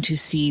trying to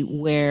see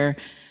where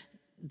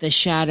the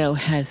shadow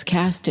has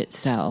cast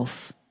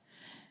itself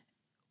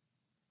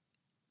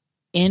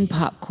in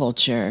pop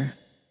culture,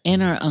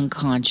 in our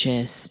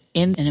unconscious,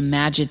 in an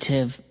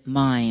imaginative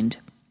mind,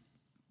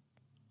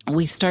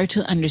 we start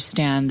to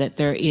understand that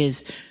there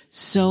is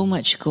so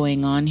much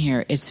going on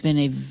here. It's been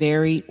a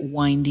very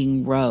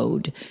winding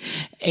road.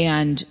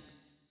 And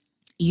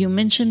you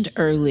mentioned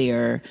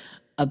earlier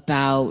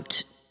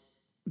about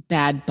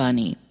Bad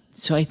Bunny.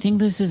 So I think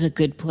this is a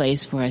good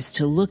place for us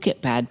to look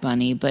at Bad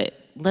Bunny, but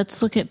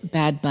let's look at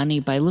Bad Bunny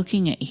by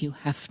looking at Hugh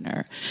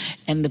Hefner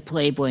and the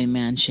Playboy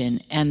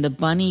Mansion and the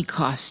bunny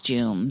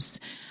costumes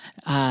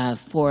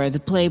for the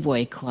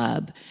Playboy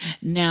Club.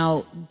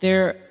 Now,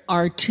 there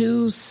are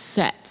two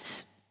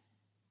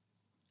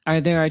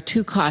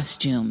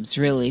costumes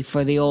really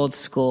for the old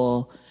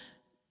school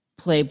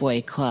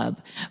Playboy Club,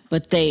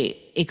 but they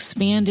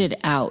expanded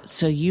out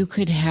so you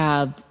could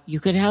have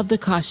the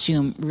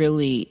costume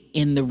really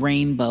in the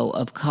rainbow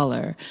of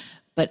color.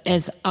 But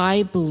as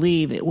I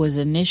believe, it was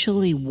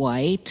initially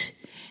white,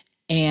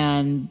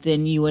 and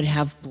then you would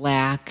have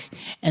black,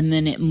 and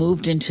then it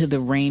moved into the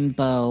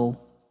rainbow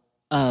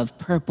of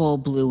purple,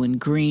 blue, and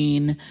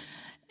green,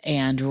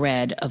 and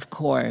red, of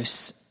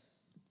course.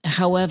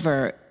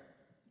 However,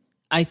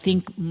 I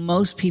think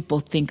most people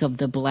think of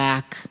the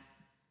black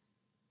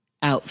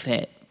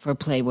outfit for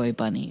Playboy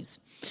bunnies.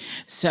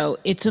 So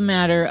it's a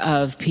matter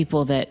of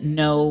people that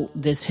know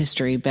this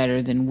history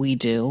better than we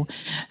do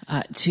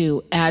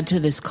to add to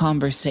this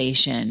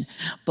conversation.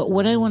 But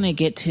what I want to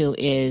get to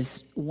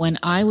is when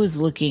I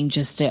was looking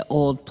just at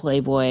old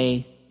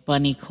Playboy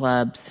Bunny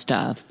Club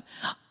stuff,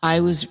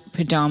 I was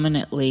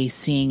predominantly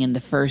seeing in the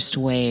first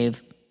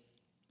wave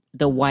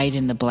the white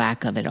and the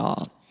black of it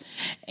all,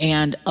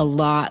 and a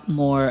lot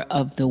more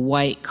of the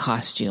white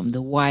costume,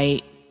 the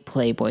white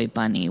Playboy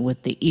bunny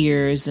with the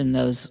ears and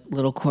those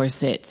little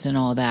corsets and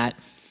all that.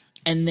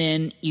 And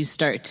then you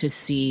start to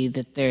see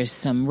that there's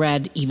some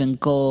red, even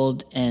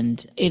gold,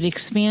 and it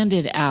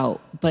expanded out.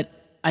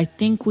 But I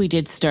think we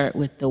did start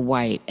with the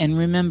white. And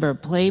remember,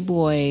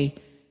 Playboy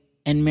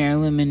and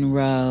Marilyn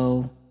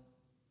Monroe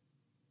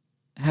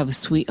have a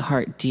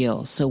sweetheart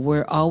deal. So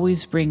we're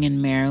always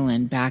bringing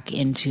Marilyn back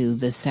into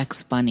the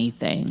sex bunny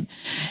thing.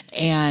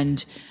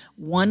 And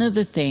one of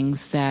the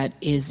things that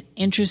is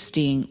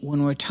interesting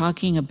when we're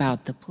talking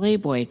about the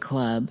Playboy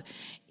Club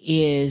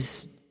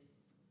is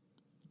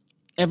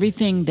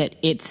everything that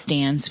it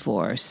stands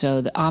for.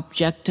 So the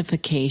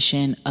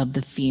objectification of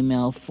the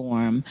female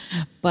form.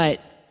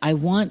 But I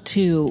want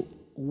to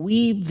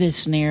weave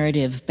this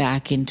narrative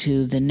back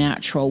into the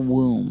natural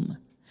womb.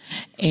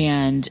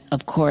 And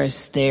of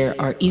course, there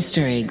are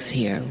Easter eggs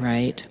here,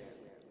 right?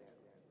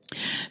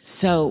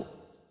 So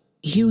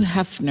Hugh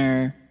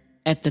Hefner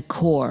at the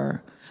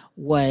core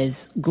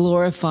was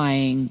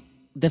glorifying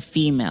the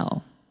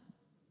female,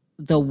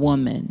 the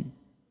woman.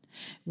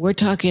 We're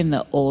talking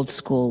the old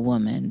school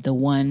woman, the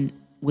one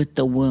with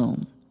the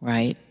womb,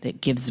 right?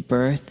 That gives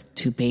birth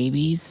to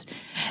babies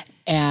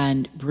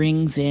and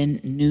brings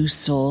in new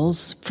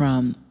souls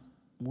from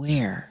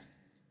where?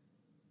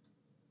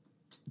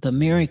 The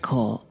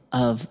miracle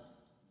of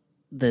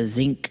the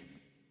zinc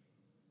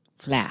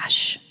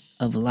flash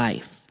of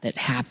life that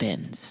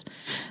happens,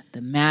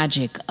 the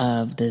magic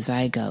of the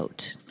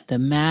zygote, the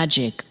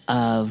magic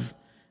of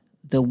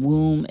the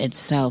womb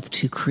itself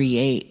to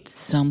create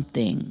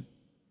something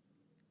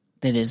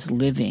that is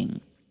living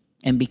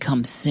and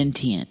becomes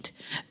sentient,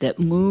 that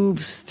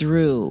moves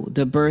through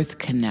the birth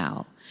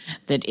canal,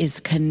 that is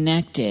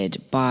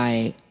connected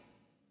by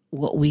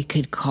what we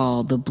could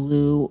call the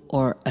blue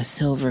or a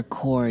silver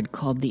cord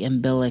called the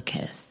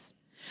umbilicus,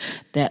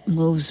 that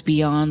moves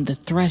beyond the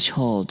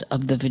threshold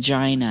of the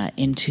vagina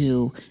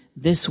into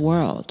this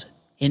world,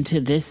 into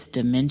this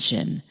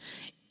dimension.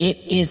 It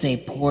is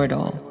a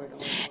portal.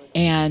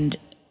 And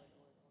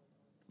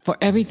for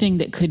everything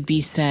that could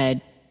be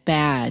said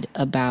bad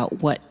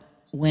about what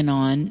went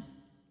on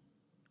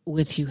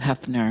with Hugh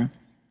Hefner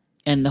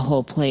and the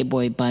whole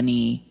Playboy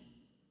bunny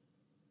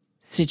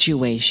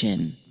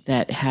situation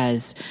that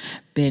has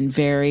been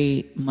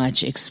very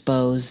much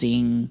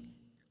exposing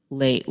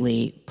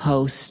lately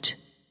post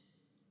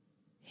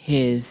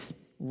his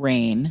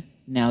reign,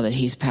 now that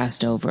he's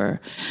passed over,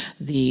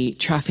 the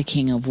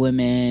trafficking of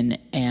women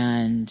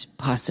and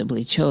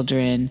possibly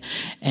children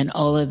and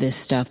all of this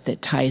stuff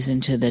that ties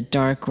into the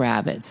dark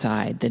rabbit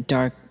side, the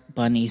dark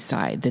bunny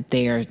side, that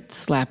they are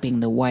slapping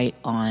the white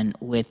on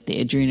with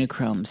the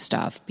adrenochrome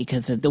stuff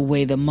because of the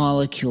way the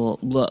molecule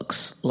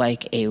looks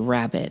like a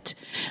rabbit.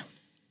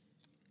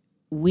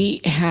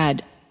 We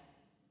had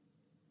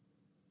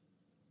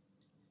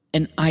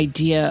an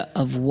idea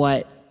of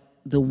what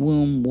the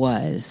womb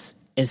was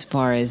as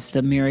far as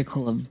the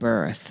miracle of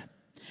birth.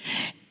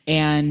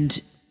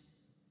 And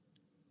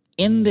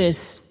in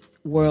this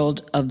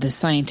world of the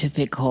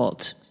scientific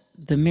cult,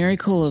 the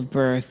miracle of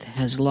birth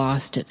has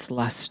lost its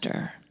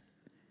luster.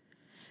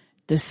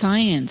 The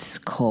science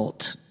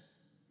cult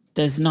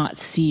does not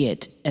see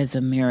it as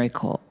a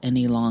miracle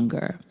any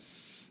longer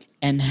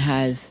and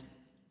has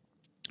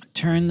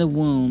turned the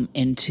womb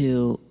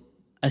into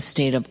a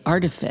state of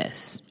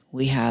artifice.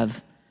 We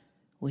have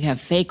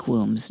fake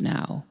wombs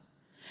now.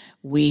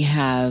 We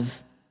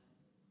have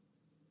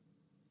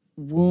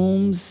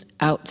wombs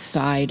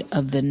outside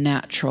of the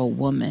natural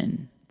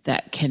woman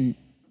that can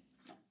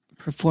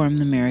perform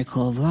the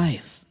miracle of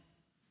life.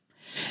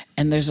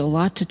 And there's a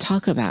lot to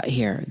talk about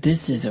here.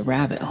 This is a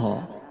rabbit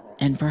hole,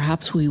 and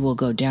perhaps we will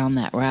go down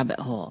that rabbit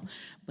hole.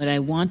 But I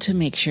want to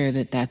make sure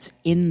that that's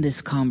in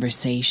this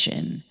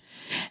conversation.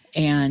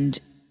 And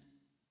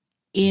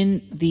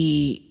in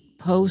the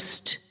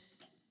post-Second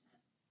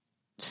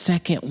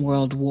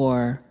World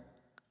War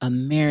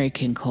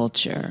American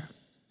culture,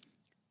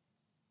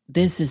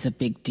 this is a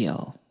big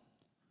deal.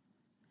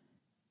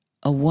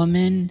 A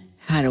woman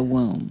had a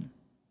womb,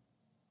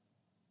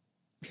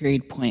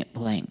 period, point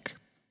blank.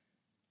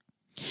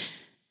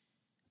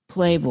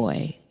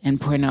 Playboy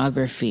and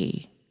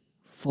pornography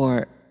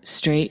for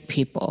straight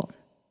people,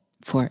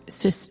 for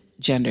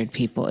cisgendered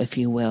people, if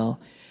you will,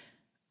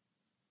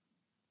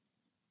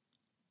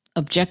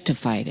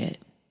 objectified it.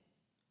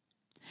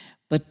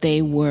 But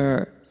they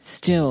were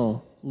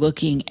still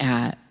looking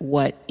at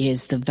what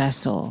is the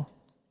vessel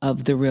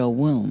of the real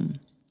womb,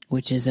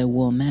 which is a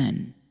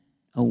woman,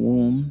 a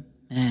womb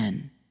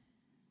man,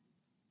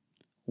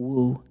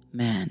 woo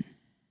man.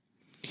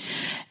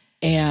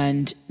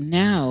 And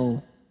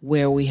now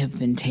where we have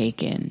been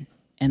taken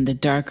and the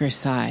darker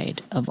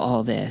side of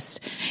all this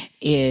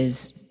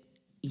is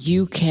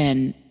you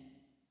can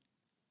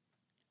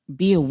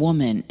be a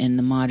woman in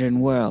the modern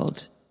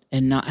world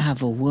and not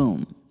have a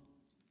womb.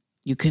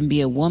 You can be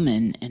a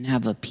woman and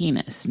have a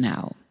penis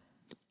now.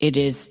 It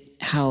is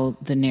how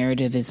the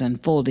narrative is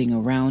unfolding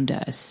around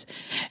us.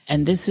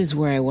 And this is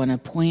where I want to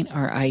point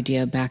our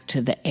idea back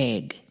to the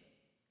egg.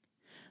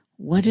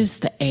 What is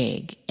the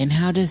egg, and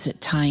how does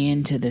it tie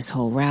into this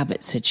whole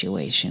rabbit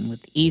situation with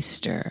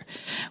Easter,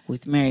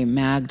 with Mary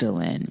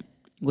Magdalene,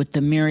 with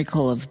the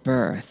miracle of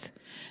birth,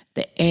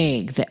 the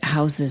egg that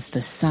houses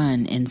the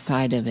sun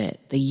inside of it,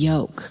 the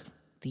yolk,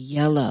 the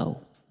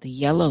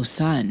yellow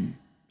sun?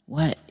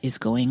 What is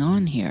going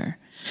on here?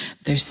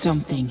 There's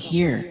something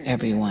here,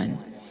 everyone.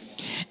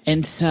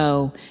 And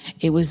so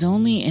it was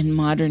only in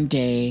modern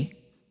day,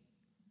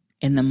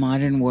 in the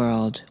modern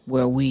world,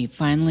 where we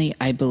finally,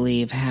 I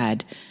believe,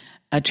 had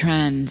a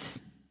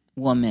trans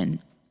woman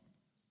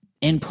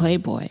in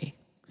Playboy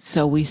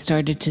So we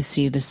started to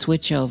see the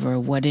switch over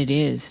what it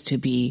is to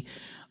be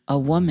a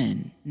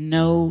woman.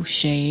 No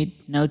shade,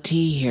 no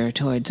tea here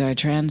towards our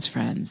trans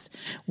friends.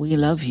 We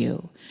love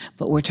you,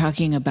 but we're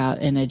talking about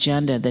an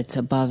agenda that's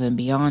above and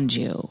beyond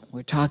you.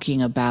 We're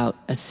talking about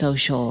a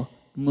social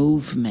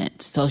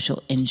movement,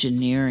 social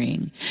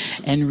engineering,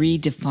 and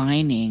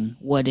redefining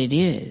what it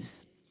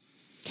is.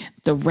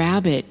 The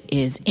rabbit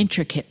is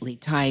intricately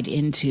tied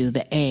into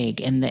the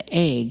egg, and the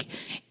egg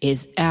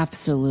is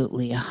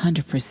absolutely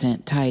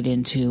 100% tied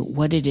into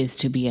what it is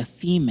to be a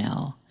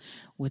female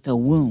with a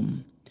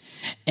womb.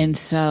 And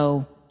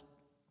so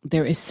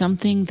there is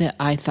something that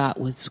I thought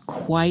was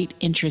quite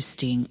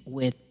interesting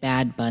with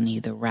Bad Bunny,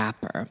 the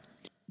rapper.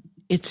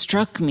 It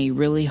struck me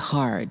really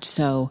hard.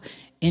 So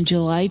in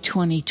July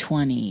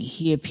 2020,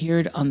 he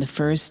appeared on the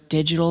first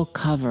digital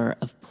cover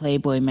of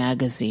Playboy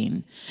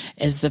magazine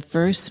as the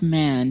first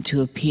man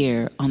to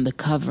appear on the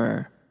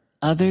cover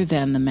other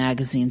than the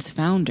magazine's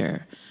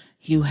founder,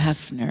 Hugh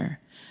Hefner.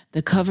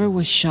 The cover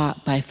was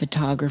shot by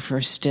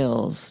photographer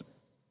Stills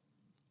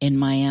in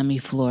Miami,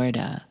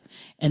 Florida,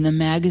 and the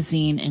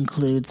magazine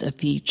includes a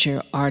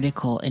feature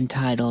article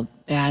entitled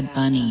 "Bad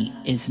Bunny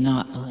is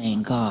Not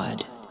Playing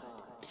God."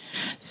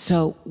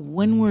 So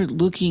when we're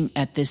looking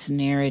at this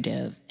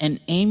narrative, and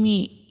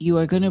Amy, you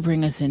are going to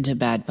bring us into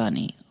Bad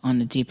Bunny on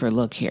a deeper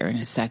look here in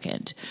a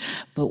second,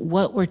 but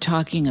what we're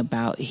talking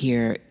about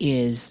here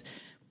is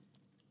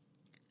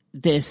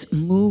this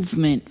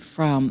movement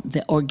from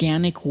the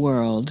organic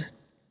world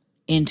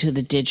into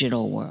the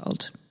digital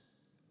world.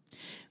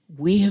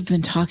 We have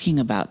been talking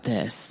about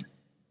this,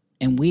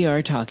 and we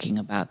are talking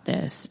about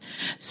this.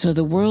 So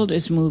the world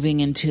is moving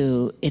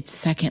into its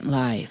second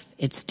life,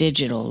 its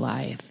digital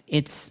life,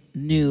 its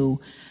new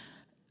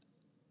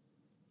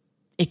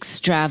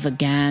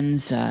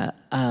extravaganza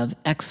of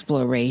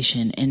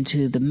exploration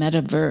into the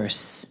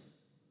metaverse,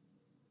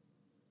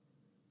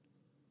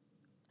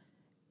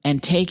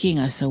 and taking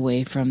us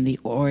away from the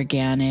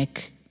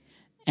organic,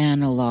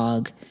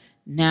 analog,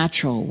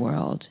 natural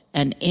world.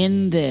 And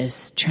in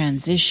this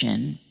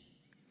transition,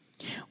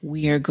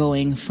 we are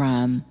going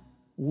from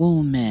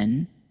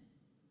wombs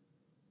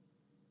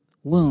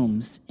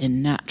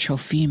in natural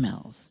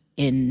females,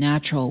 in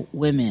natural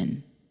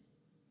women,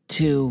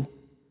 to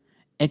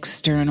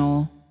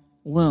external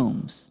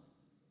wombs.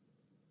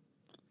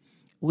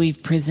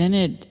 We've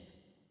presented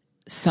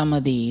some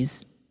of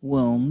these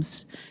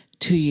wombs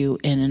to you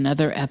in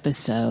another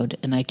episode,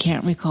 and I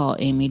can't recall,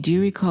 Amy, do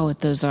you recall what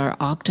those are?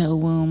 Octo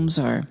wombs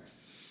or?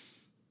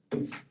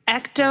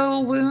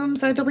 Ecto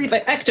wombs, I believe.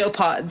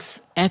 Ectopods.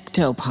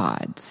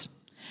 Ectopods.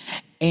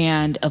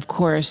 And of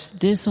course,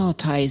 this all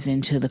ties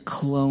into the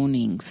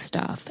cloning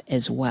stuff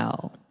as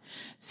well.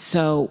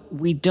 So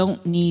we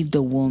don't need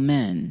the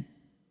woman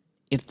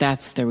if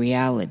that's the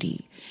reality.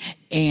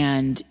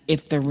 And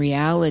if the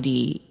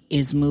reality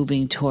is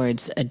moving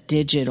towards a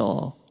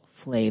digital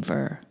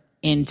flavor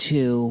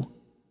into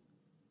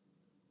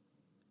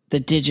the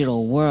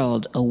digital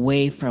world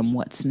away from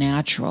what's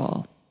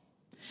natural,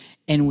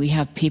 and we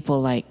have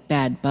people like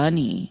Bad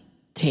Bunny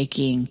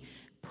taking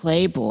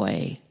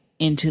Playboy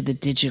into the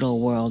digital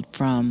world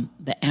from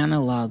the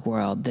analog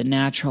world, the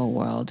natural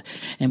world,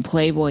 and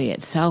Playboy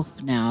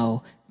itself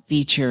now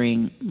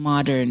featuring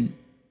modern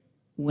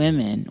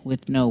women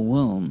with no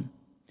womb.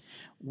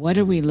 What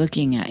are we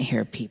looking at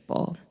here,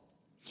 people?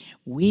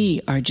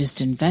 We are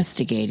just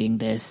investigating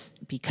this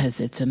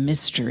because it's a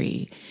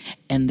mystery,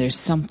 and there's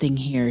something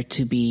here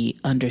to be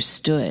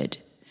understood,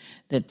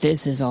 that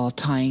this is all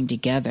tying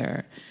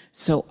together.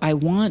 So I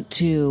want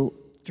to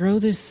throw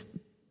this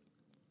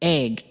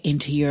egg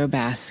into your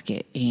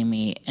basket,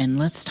 Amy, and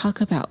let's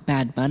talk about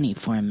Bad Bunny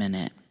for a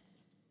minute.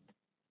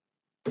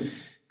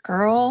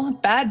 Girl,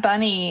 Bad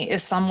Bunny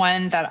is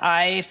someone that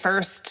I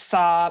first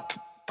saw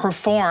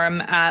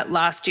perform at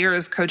last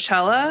year's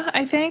Coachella,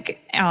 I think,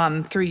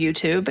 through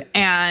YouTube.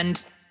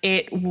 And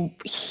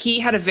he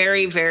had a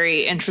very,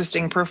 very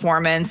interesting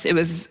performance.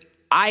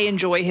 I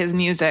enjoy his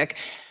music.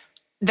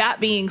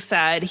 That being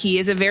said, he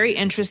is a very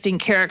interesting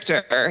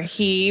character.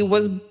 He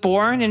was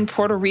born in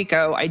Puerto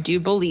Rico, I do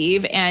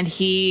believe, and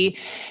he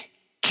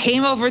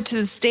came over to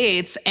the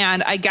States,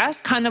 and I guess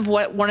kind of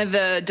what one of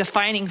the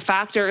defining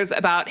factors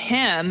about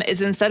him is,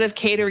 instead of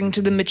catering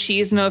to the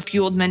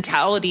machismo-fueled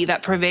mentality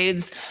that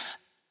pervades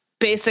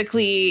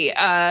basically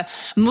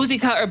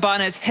música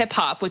urbana is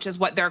hip-hop, which is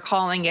what they're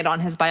calling it on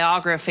his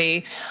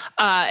biography,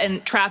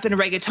 and trap and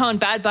reggaeton,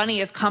 Bad Bunny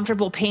is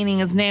comfortable painting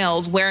his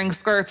nails, wearing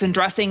skirts, and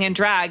dressing in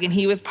drag, and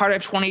he was part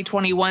of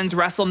 2021's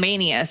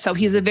WrestleMania. So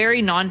he's a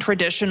very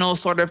non-traditional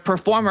sort of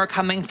performer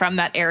coming from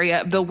that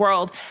area of the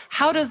world.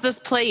 How does this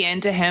play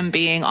into him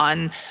being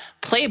on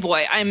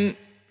Playboy? I'm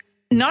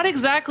not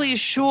exactly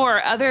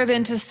sure, other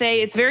than to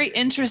say it's very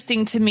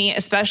interesting to me,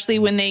 especially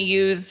when they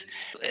use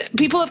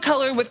people of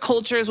color with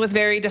cultures with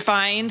very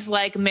defined,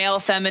 like, male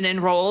feminine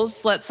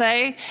roles, let's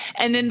say,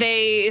 and then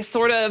they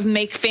sort of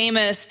make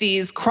famous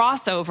these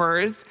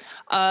crossovers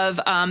of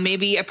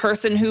maybe a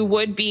person who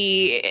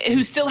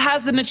still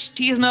has the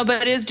machismo,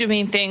 but is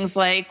doing things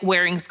like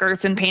wearing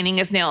skirts and painting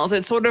his nails.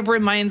 It sort of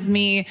reminds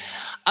me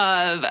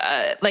of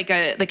like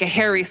a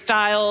Harry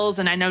Styles,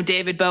 and I know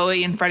David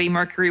Bowie and Freddie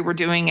Mercury were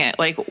doing it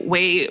like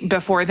way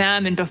before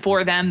them, and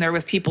before them there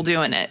was people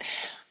doing it.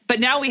 But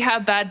now we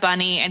have Bad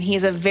Bunny, and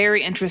he's a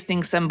very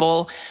interesting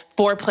symbol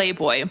for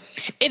Playboy.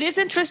 It is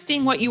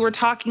interesting what you were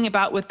talking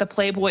about with the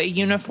Playboy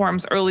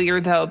uniforms earlier,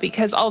 though,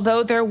 because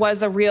although there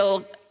was a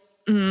real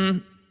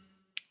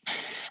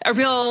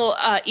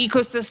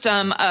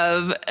ecosystem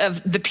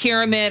of the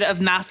pyramid of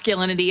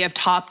masculinity, of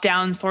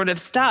top-down sort of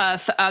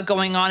stuff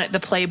going on at the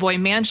Playboy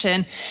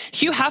Mansion,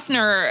 Hugh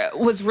Hefner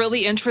was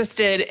really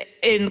interested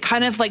in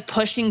kind of like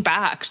pushing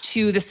back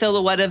to the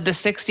silhouette of the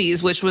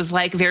 60s, which was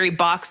like very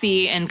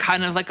boxy and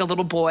kind of like a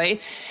little boy.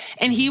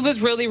 And he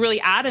was really,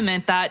 really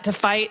adamant that to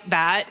fight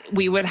that,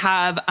 we would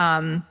have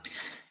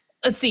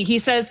he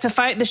says to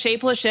fight the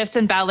shapeless shifts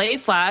and ballet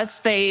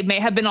flats, they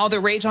may have been all the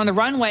rage on the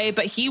runway,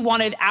 but he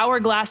wanted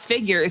hourglass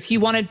figures. He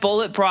wanted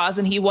bullet bras,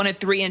 and he wanted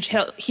 3-inch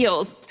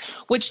heels,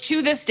 which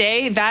to this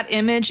day, that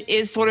image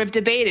is sort of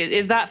debated.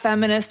 Is that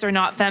feminist or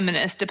not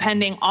feminist?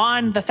 Depending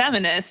on the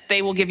feminist,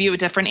 they will give you a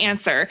different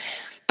answer.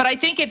 But I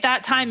think at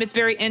that time, it's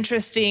very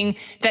interesting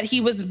that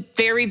he was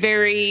very,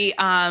 very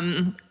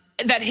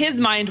that his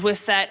mind was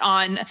set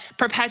on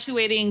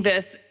perpetuating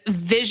this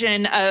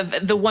vision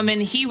of the woman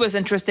he was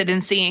interested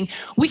in seeing.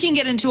 We can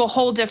get into a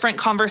whole different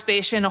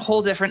conversation, a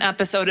whole different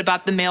episode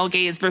about the male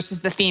gaze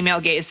versus the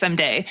female gaze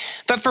someday.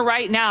 But for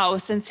right now,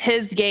 since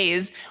his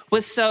gaze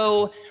was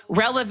so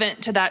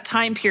relevant to that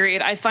time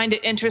period, I find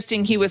it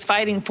interesting he was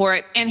fighting for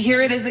it. And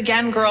here it is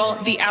again, girl,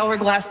 the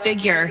hourglass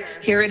figure.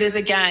 Here it is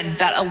again,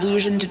 that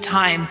allusion to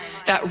time,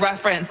 that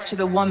reference to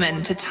the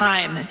woman, to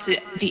time, to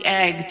the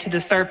egg, to the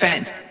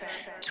serpent,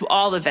 to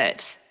all of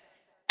it.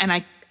 And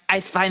I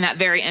find that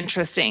very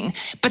interesting.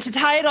 But to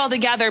tie it all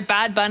together,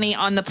 Bad Bunny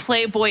on the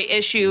Playboy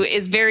issue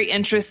is very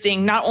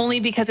interesting, not only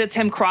because it's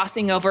him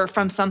crossing over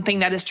from something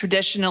that is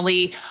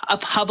traditionally a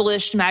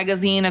published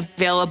magazine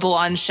available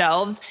on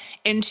shelves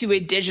into a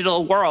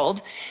digital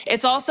world.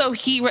 It's also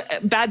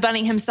Bad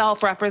Bunny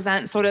himself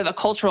represents sort of a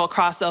cultural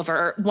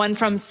crossover, one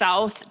from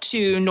south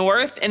to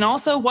north, and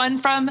also one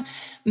from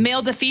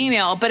male to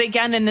female. But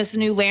again, in this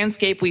new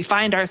landscape we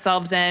find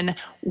ourselves in,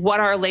 what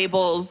are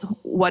labels?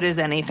 What is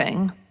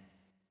anything?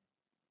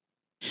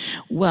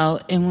 Well,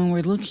 and when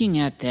we're looking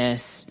at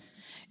this,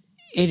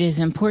 it is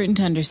important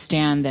to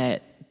understand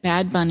that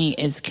Bad Bunny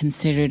is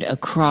considered a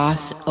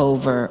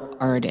crossover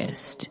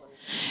artist.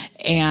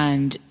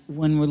 And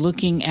when we're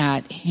looking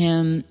at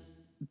him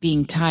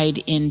being tied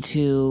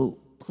into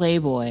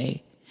Playboy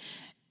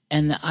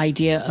and the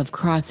idea of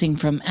crossing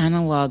from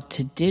analog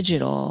to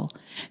digital,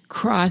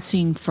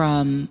 crossing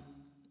from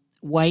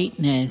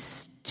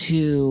whiteness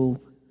to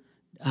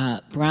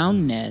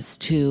brownness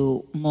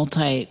to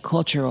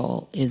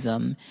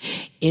multiculturalism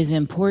is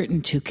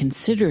important to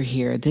consider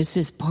here. This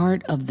is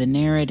part of the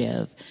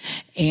narrative,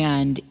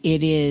 and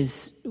it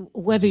is,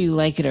 whether you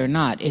like it or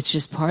not, it's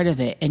just part of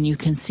it. And you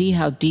can see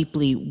how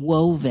deeply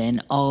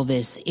woven all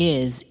this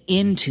is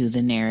into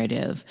the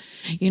narrative.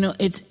 You know,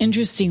 it's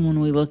interesting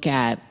when we look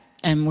at,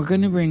 and we're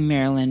going to bring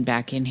Marilyn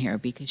back in here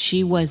because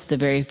she was the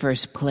very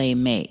first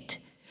playmate.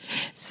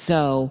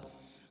 So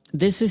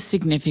this is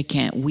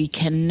significant. We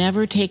can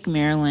never take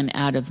Marilyn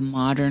out of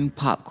modern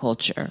pop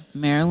culture.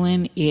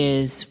 Marilyn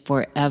is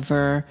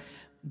forever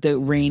the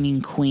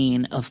reigning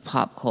queen of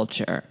pop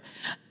culture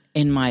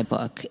in my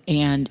book,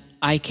 and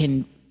I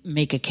can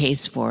make a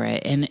case for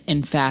it. And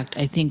in fact,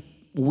 I think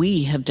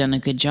we have done a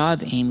good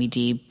job, Amy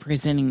D.,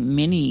 presenting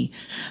many,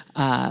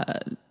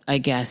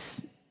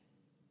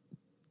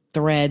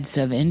 threads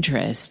of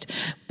interest.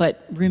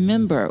 But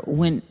remember,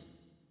 when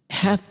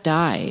Hef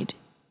died,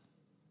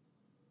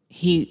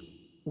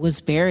 he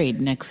was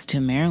buried next to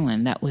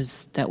Marilyn. That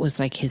was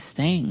like his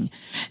thing.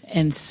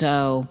 And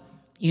so,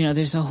 you know,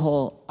 there's a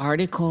whole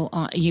article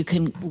on, you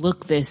can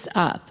look this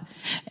up.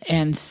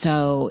 And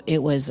so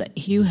it was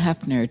Hugh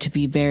Hefner to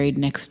be buried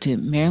next to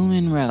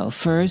Marilyn Monroe,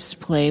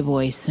 first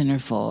Playboy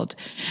centerfold.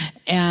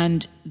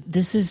 And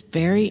this is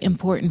very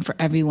important for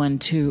everyone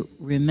to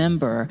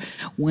remember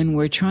when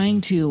we're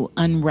trying to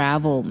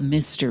unravel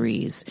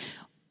mysteries.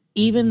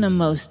 Even the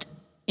most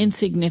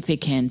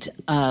insignificant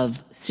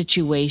of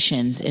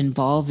situations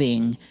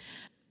involving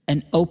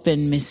an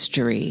open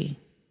mystery,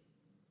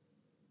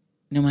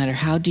 no matter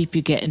how deep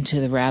you get into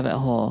the rabbit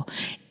hole,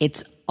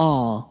 it's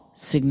all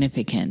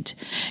significant.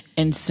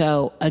 And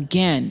so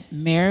again,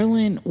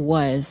 Marilyn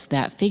was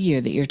that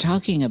figure that you're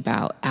talking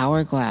about,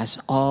 hourglass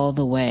all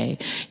the way.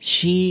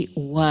 She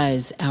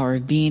was our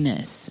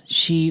Venus.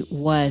 She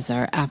was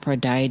our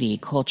Aphrodite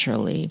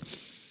culturally.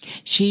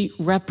 She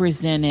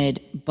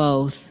represented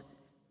both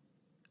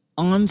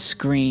on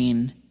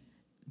screen,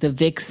 the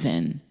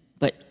vixen,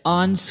 but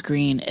on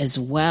screen as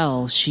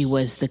well, she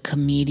was the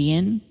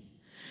comedian.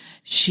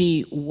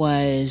 She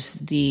was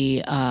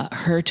the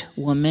hurt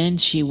woman.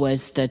 She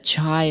was the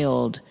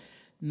child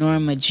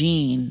Norma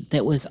Jean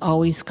that was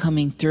always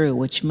coming through,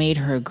 which made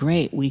her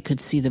great. We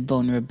could see the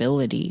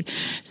vulnerability.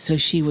 So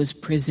she was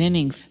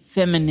presenting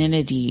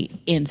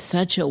femininity in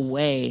such a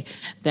way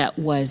that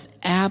was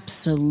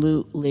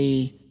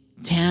absolutely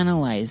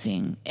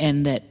tantalizing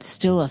and that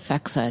still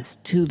affects us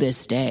to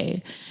this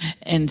day.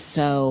 And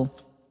so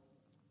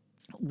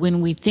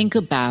when we think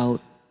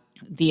about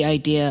the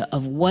idea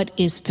of what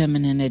is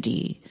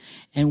femininity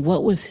and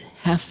what was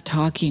Hef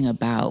talking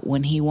about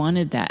when he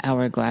wanted that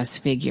hourglass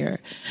figure.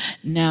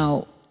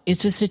 Now,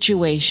 it's a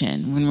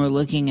situation when we're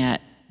looking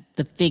at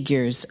the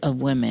figures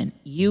of women.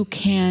 You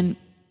can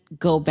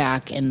go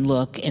back and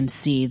look and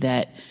see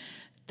that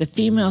the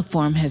female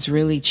form has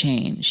really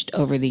changed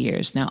over the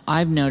years. Now,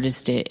 I've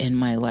noticed it in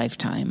my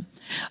lifetime.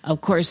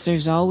 Of course,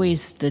 there's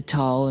always the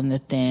tall and the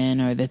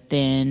thin, or the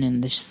thin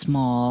and the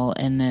small,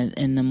 and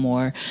the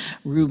more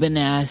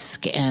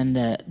Rubenesque, and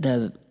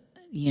the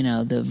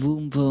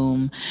voom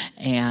voom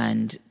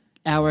and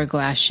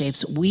hourglass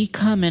shapes. We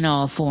come in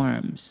all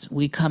forms.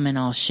 We come in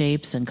all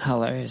shapes and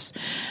colors.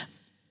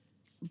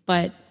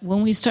 But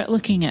when we start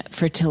looking at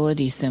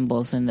fertility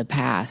symbols in the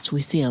past,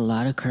 we see a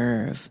lot of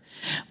curve.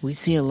 We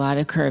see a lot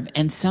of curve.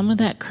 And some of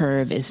that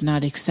curve is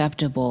not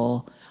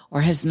acceptable,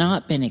 or has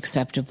not been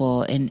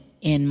acceptable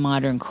in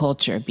modern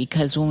culture.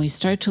 Because when we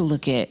start to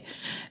look at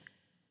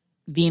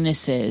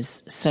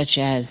Venuses, such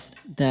as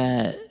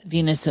the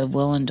Venus of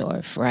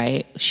Willendorf,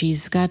 right?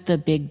 She's got the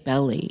big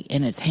belly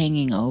and it's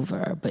hanging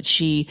over, but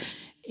she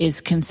is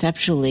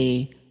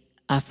conceptually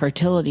a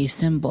fertility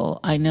symbol.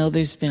 I know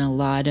there's been a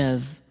lot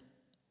of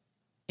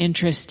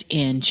interest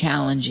in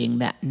challenging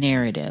that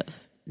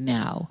narrative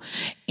now,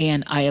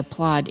 and I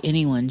applaud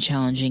anyone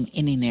challenging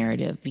any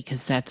narrative,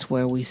 because that's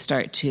where we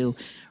start to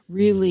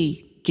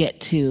really get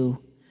to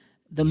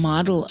the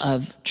model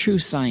of true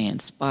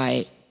science,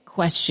 by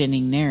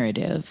questioning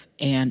narrative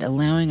and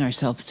allowing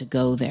ourselves to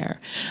go there.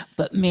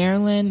 But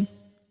Marilyn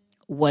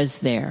was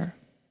there.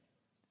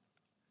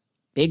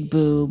 Big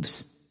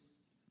boobs,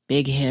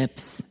 big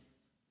hips,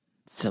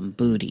 some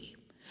booty.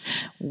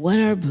 What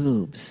are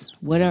boobs?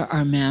 What are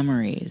our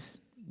mammaries?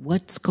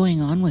 What's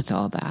going on with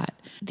all that?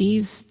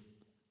 These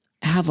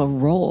have a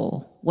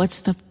role.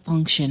 What's the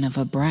function of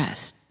a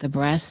breast? The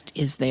breast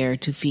is there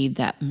to feed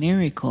that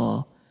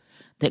miracle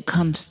that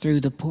comes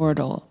through the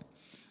portal.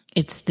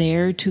 It's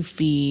there to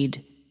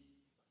feed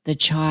the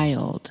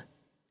child,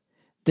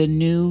 the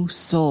new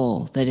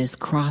soul that has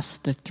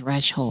crossed the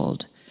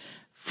threshold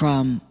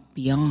from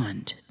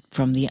beyond,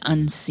 from the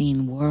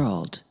unseen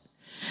world,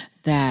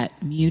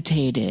 that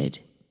mutated,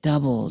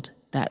 doubled,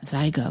 that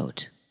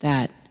zygote,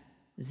 that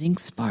zinc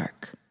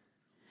spark.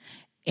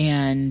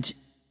 And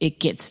it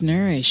gets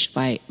nourished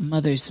by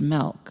mother's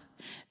milk.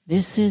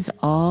 This is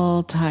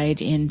all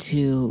tied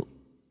into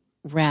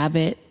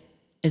rabbit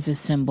as a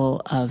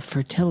symbol of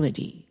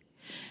fertility.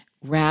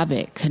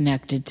 Rabbit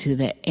connected to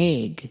the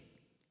egg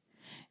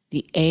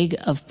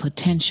of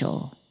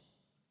potential.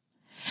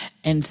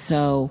 And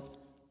so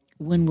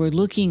when we're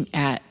looking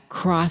at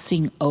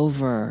crossing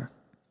over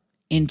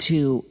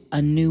into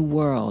a new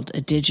world,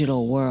 a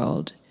digital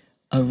world,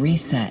 a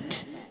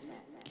reset,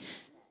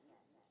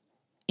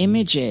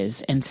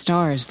 images and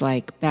stars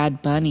like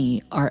Bad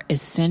Bunny are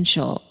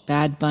essential.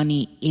 Bad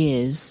Bunny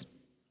is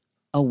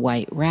a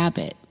white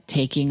rabbit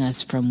taking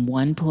us from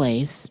one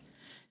place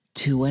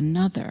to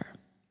another.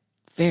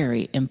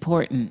 Very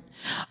important.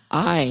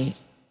 I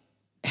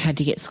had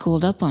to get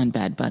schooled up on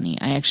Bad Bunny.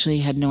 I actually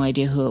had no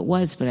idea who it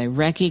was, but I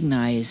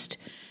recognized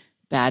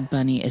Bad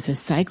Bunny as a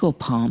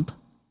psychopomp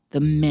the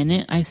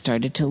minute I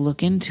started to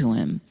look into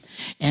him.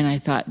 And I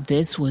thought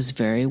this was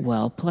very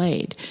well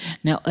played.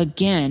 Now,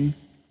 again,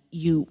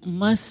 you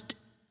must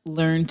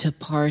learn to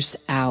parse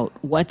out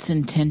what's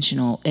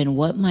intentional and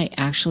what might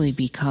actually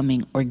be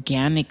coming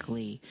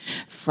organically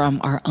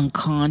from our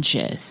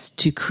unconscious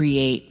to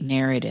create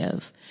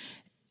narrative.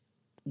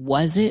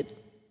 Was it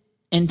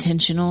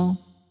intentional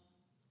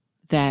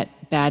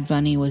that Bad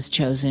Bunny was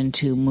chosen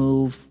to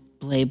move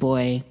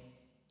Playboy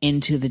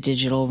into the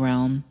digital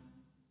realm?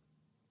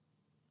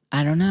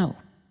 I don't know.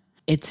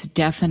 It's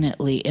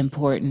definitely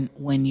important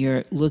when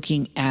you're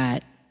looking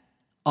at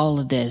all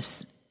of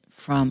this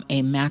from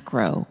a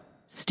macro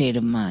state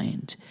of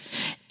mind.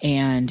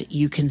 And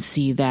you can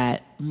see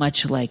that,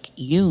 much like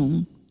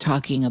Jung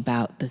talking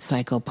about the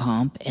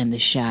psychopomp and the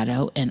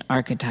shadow and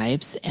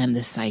archetypes and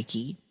the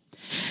psyche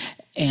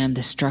and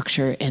the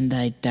structure and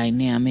the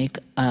dynamic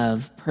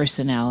of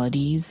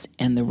personalities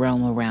and the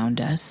realm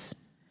around us,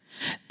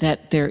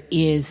 that there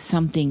is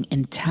something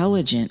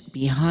intelligent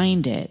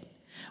behind it,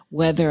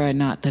 whether or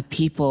not the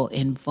people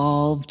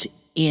involved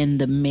in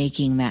the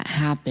making that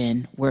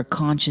happen were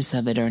conscious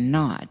of it or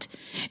not.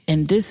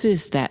 And this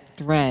is that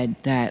thread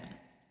that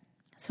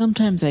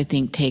sometimes I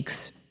think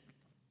takes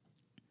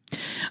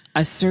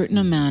a certain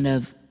amount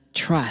of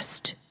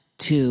trust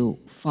to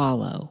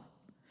follow.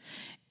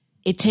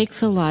 It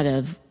takes a lot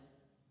of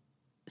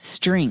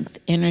strength,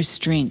 inner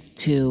strength,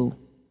 to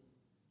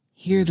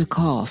hear the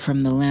call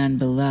from the land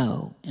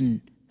below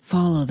and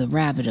follow the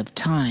rabbit of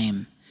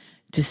time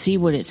to see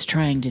what it's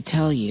trying to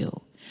tell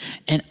you.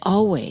 And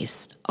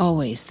always,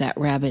 always that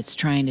rabbit's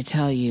trying to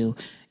tell you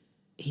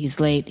he's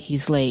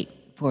late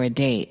for a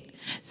date.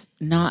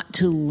 Not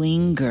to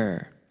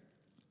linger,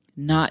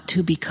 not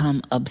to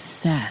become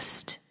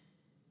obsessed,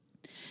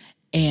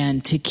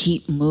 and to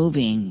keep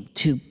moving,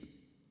 to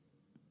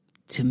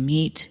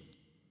meet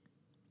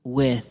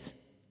with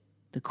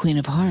the Queen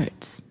of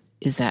Hearts.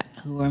 Is that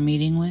who we're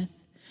meeting with?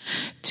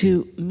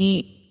 To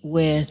meet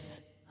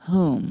with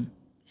whom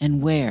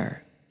and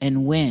where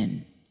and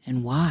when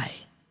and why.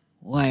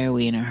 Why are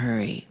we in a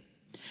hurry?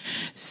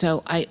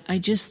 So I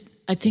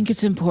think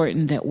it's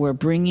important that we're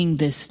bringing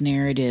this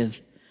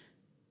narrative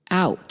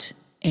out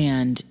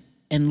and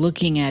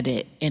looking at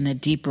it in a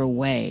deeper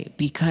way,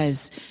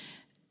 because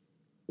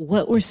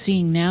what we're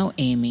seeing now,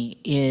 Amy,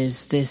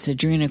 is this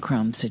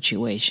adrenochrome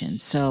situation.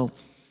 So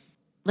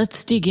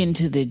let's dig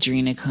into the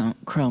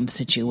adrenochrome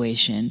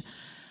situation.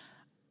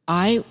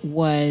 I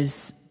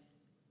was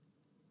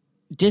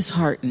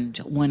disheartened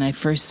when I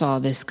first saw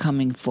this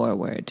coming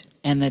forward,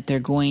 and that they're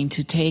going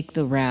to take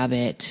the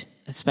rabbit,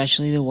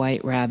 especially the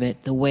white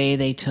rabbit, the way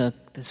they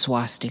took the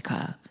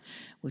swastika,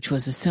 which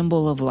was a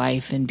symbol of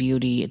life and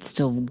beauty. It's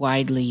still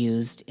widely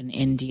used in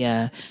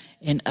India,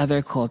 in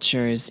other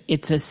cultures.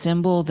 It's a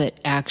symbol that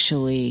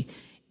actually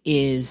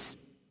is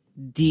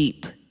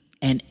deep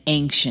and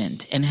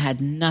ancient and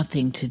had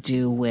nothing to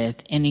do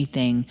with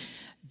anything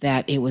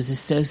that it was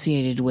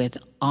associated with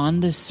on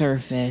the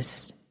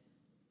surface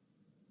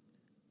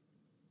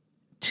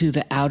to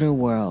the outer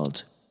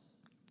world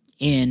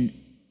in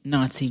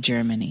Nazi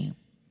Germany.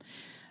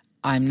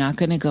 I'm not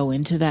going to go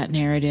into that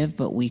narrative,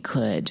 but we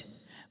could.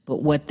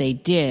 But what they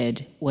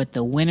did, what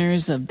the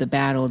winners of the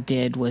battle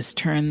did, was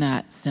turn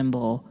that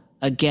symbol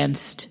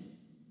against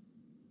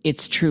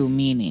its true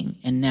meaning.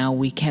 And now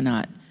we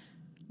cannot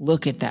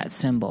look at that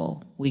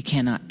symbol. We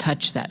cannot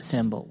touch that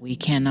symbol. We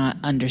cannot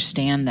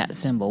understand that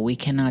symbol. We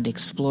cannot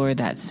explore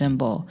that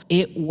symbol.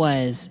 It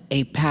was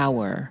a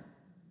power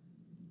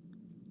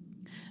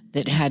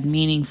that had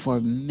meaning for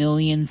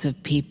millions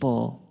of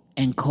people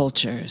and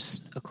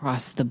cultures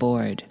across the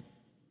board.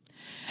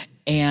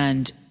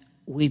 And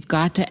we've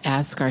got to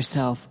ask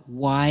ourselves,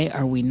 why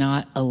are we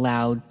not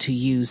allowed to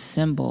use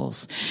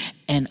symbols?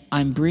 And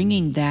I'm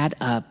bringing that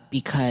up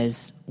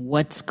because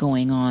what's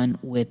going on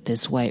with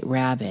this white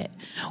rabbit?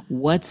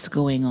 What's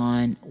going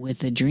on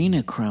with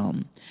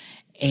adrenochrome?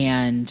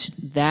 And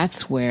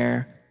that's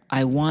where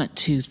I want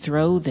to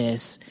throw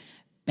this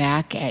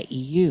back at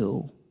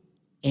you,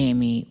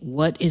 Amy.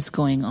 What is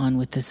going on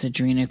with this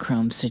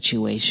adrenochrome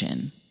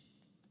situation?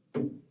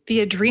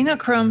 The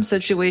adrenochrome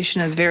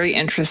situation is very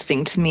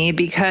interesting to me,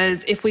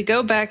 because if we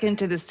go back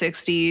into the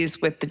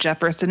 60s with the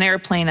Jefferson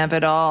airplane of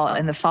it all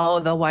and the Follow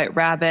the White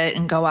Rabbit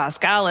and Go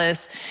Ask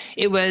Alice,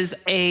 it was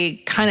a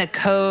kind of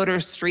code or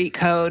street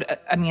code,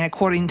 I mean,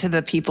 according to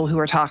the people who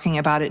are talking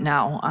about it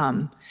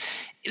now,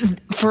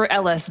 for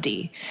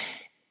LSD.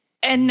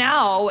 And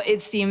now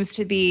it seems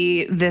to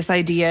be this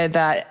idea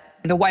that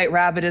the white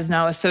rabbit is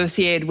now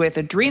associated with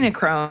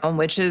adrenochrome,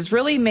 which has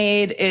really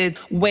made its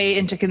way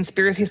into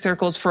conspiracy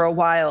circles for a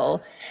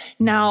while.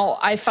 Now,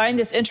 I find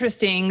this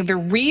interesting. The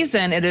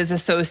reason it is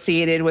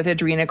associated with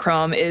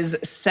adrenochrome is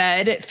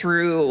said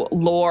through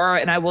lore,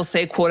 and I will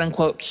say, quote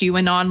unquote,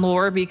 QAnon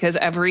lore, because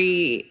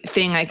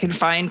everything I can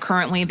find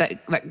currently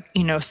that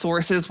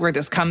sources where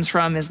this comes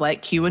from is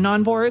like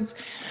QAnon boards,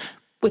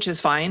 which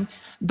is fine.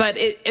 But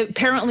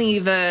apparently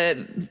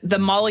the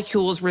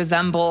molecules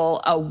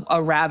resemble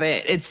a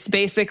rabbit. It's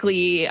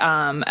basically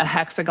a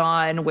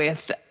hexagon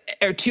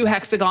or two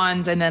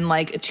hexagons and then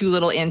like two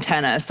little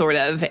antennas, sort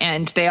of,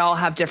 and they all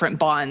have different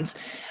bonds.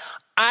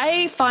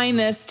 I find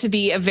this to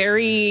be a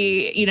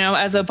very,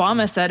 as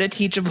Obama said, a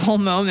teachable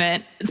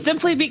moment,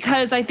 simply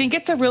because I think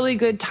it's a really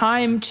good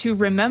time to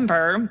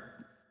remember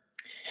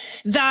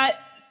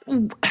that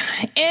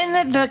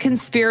in the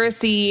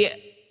conspiracy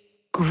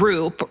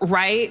group,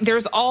 right?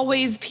 There's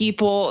always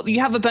people, you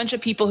have a bunch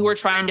of people who are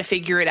trying to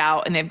figure it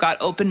out and they've got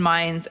open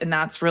minds, and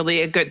that's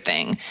really a good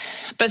thing.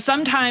 But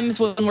sometimes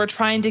when we're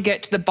trying to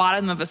get to the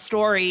bottom of a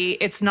story,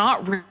 it's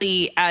not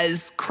really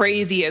as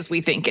crazy as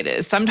we think it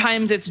is.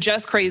 Sometimes it's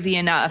just crazy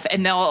enough,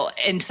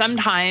 and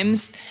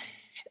sometimes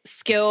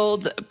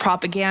skilled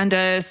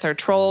propagandists or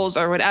trolls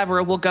or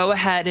whatever will go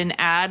ahead and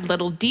add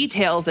little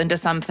details into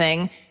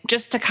something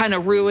just to kind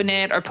of ruin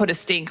it or put a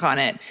stink on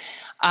it.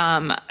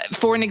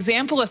 For an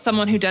example of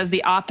someone who does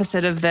the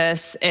opposite of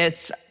this,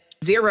 it's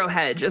Zero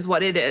Hedge is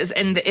what it is.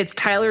 And it's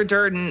Tyler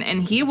Durden,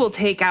 and he will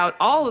take out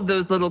all of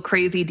those little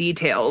crazy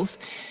details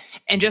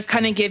and just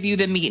kind of give you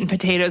the meat and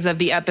potatoes of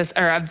the episode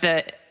or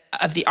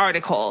of the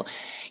article.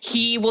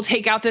 He will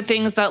take out the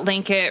things that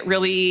link it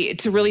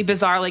really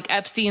bizarre, like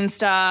Epstein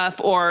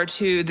stuff, or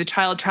to the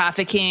child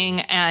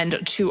trafficking,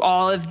 and to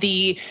all of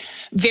the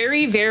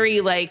very, very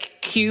like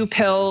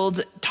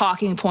Q-pilled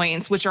talking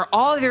points, which are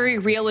all very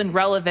real and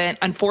relevant.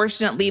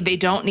 Unfortunately, they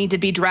don't need to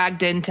be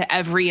dragged into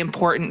every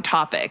important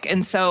topic.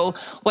 And so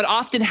what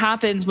often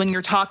happens when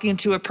you're talking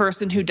to a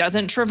person who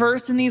doesn't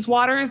traverse in these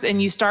waters,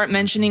 and you start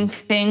mentioning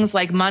things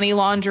like money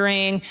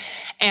laundering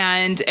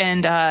and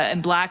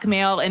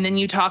blackmail, and then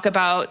you talk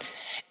about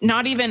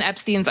not even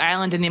Epstein's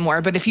Island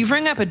anymore, but if you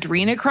bring up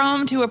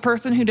adrenochrome to a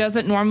person who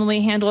doesn't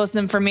normally handle this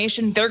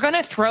information, they're going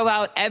to throw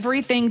out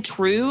everything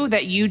true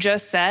that you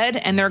just said,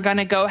 and they're going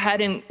to go ahead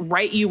and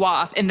write you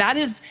off. And that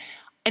is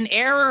an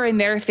error in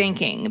their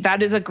thinking.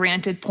 That is a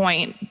granted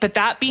point. But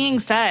that being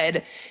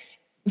said,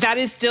 that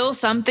is still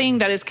something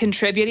that is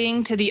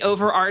contributing to the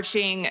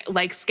overarching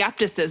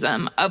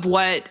skepticism of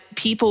what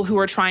people who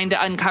are trying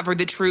to uncover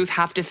the truth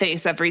have to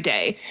face every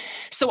day.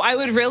 So I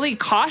would really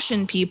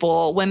caution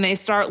people when they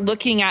start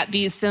looking at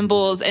these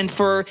symbols, and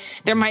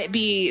there might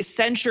be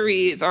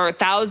centuries or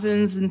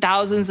thousands and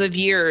thousands of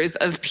years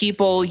of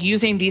people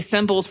using these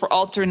symbols for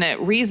alternate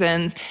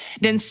reasons,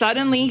 then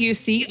suddenly you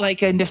see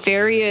a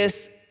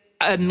nefarious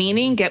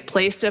meaning get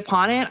placed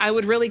upon it. I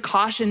would really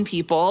caution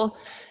people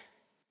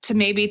to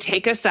maybe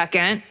take a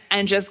second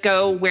and just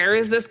go, where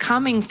is this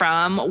coming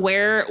from?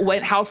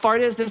 How far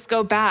does this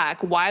go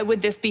back? Why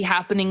would this be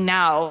happening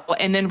now?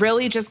 And then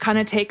really just kind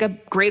of take a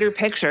greater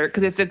picture,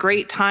 because it's a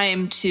great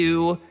time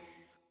to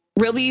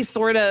really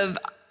sort of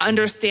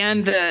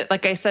understand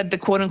like I said, the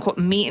quote unquote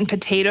meat and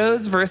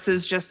potatoes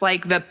versus just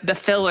the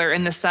filler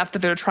and the stuff that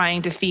they're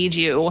trying to feed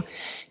you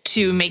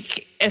to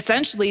make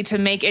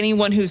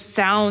anyone who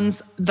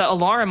sounds the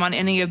alarm on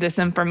any of this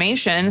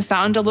information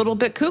sound a little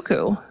bit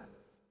cuckoo.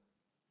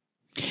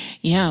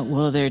 Yeah,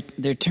 well,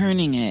 they're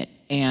turning it,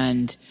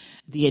 and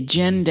the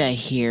agenda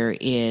here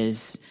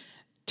is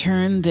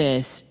turn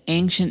this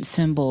ancient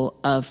symbol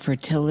of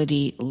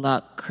fertility,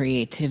 luck,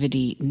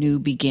 creativity, new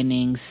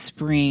beginnings,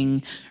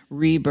 spring,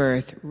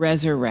 rebirth,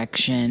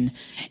 resurrection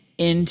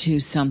into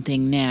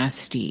something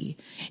nasty,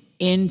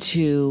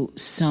 into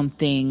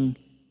something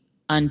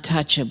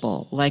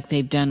untouchable, like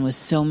they've done with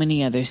so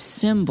many other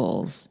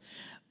symbols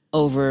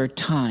over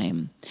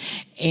time.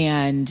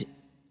 And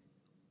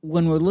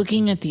when we're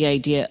looking at the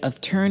idea of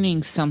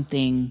turning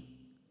something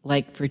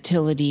like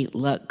fertility,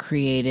 luck,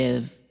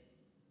 creative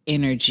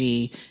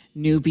energy,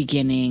 new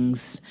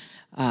beginnings,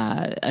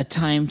 a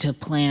time to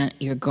plant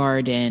your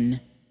garden,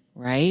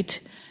 right?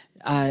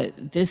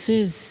 This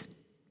is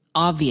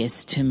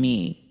obvious to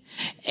me.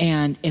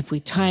 And if we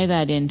tie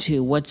that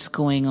into what's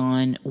going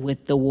on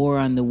with the war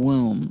on the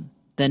womb,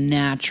 the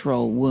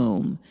natural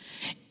womb,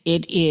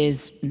 it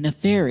is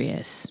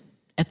nefarious.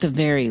 At the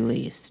very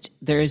least,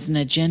 there is an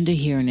agenda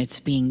here, and it's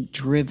being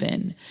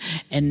driven.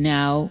 And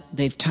now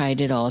they've tied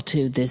it all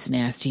to this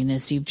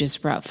nastiness you've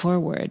just brought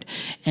forward.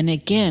 And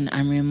again,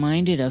 I'm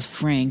reminded of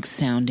Frank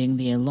sounding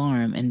the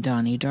alarm in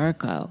Donnie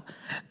Darko,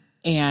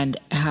 and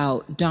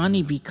how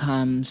Donnie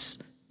becomes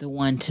the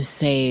one to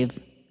save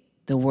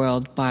the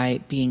world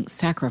by being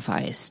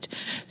sacrificed.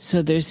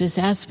 So there's this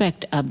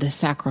aspect of the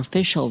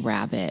sacrificial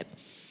rabbit.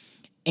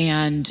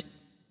 And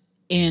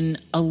in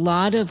a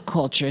lot of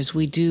cultures,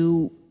 we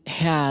do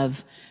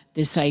have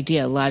this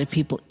idea. A lot of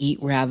people eat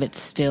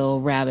rabbits still.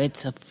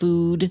 Rabbits a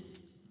food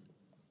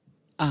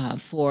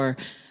for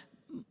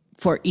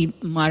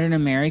modern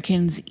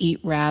Americans eat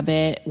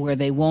rabbit, where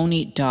they won't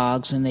eat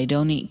dogs and they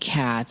don't eat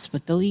cats,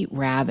 but they'll eat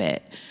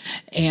rabbit.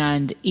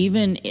 And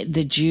even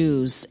the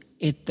Jews,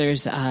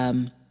 there's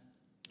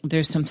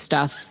some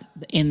stuff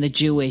in the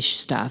Jewish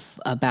stuff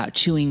about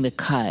chewing the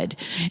cud.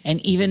 And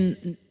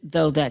even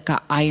though that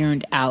got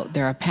ironed out,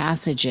 there are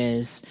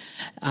passages,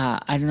 I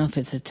don't know if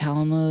it's a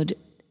Talmud,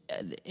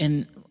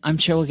 and I'm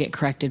sure we'll get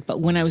corrected, but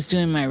when I was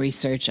doing my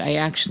research, I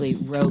actually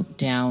wrote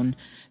down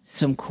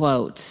some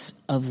quotes,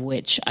 of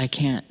which I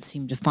can't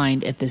seem to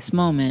find at this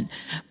moment,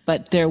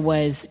 but it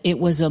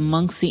was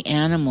amongst the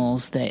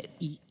animals that,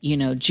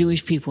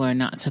 Jewish people are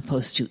not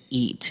supposed to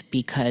eat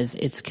because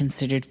it's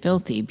considered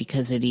filthy,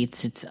 because it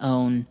eats its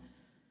own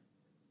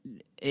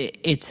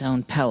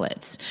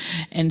pellets.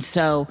 And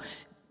so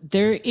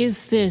there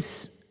is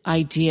this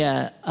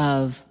idea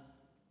of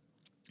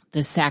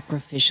the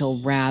sacrificial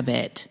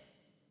rabbit.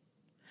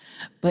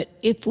 But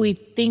if we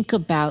think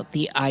about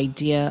the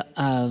idea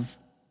of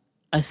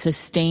a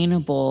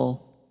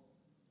sustainable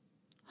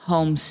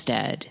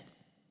homestead,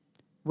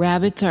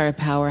 rabbits are a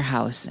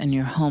powerhouse in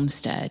your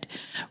homestead.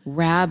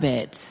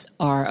 Rabbits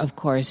are, of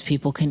course,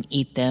 people can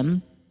eat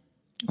them,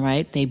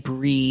 right? They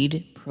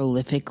breed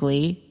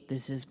prolifically.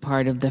 This is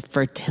part of the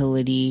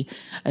fertility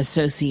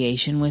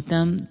association with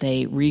them.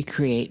 They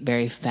recreate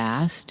very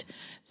fast.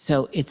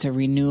 So it's a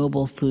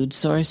renewable food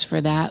source for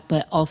that.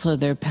 But also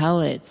their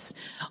pellets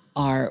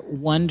are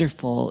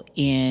wonderful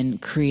in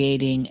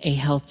creating a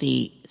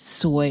healthy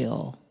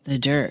soil, the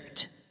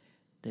dirt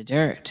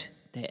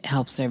that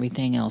helps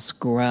everything else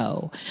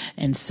grow.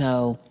 And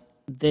so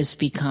this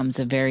becomes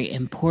a very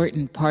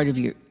important part of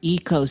your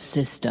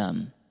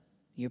ecosystem,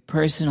 your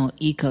personal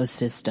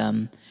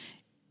ecosystem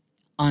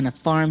on a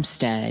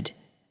farmstead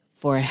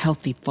for a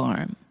healthy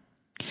farm.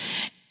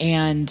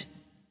 And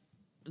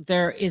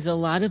there is a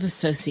lot of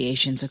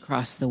associations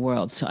across the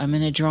world. So I'm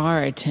going to draw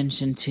our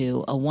attention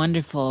to a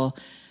wonderful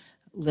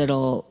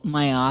little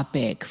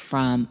myopic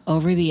from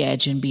Over the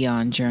Edge and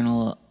Beyond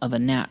Journal of a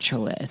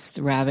Naturalist,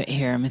 the Rabbit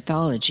Hair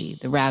Mythology,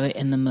 the Rabbit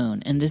and the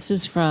Moon. And this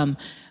is from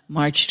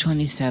March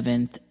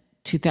 27th,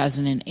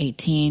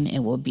 2018. It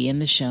will be in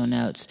the show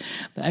notes,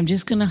 but I'm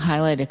just going to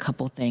highlight a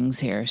couple things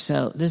here.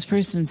 So this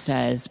person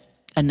says,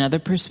 another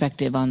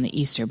perspective on the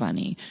Easter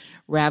Bunny.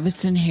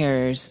 Rabbits and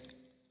hares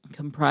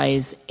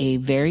comprise a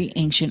very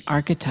ancient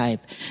archetype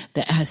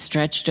that has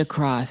stretched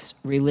across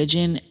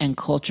religion and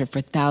culture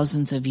for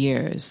thousands of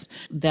years.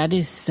 That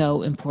is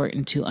so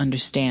important to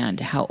understand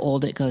how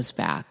old it goes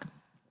back.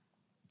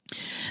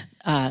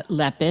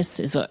 Lepus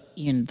is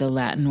the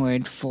Latin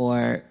word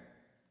for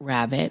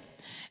rabbit.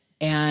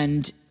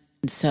 And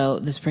so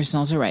this person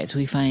also writes,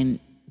 we find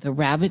the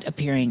rabbit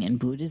appearing in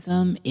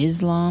Buddhism,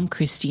 Islam,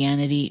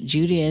 Christianity,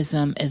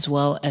 Judaism, as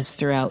well as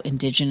throughout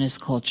indigenous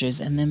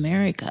cultures in the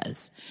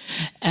Americas.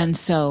 And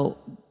so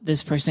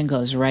this person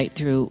goes right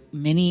through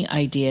many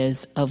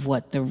ideas of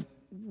what the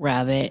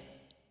rabbit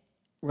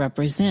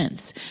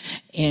represents.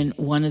 In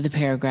one of the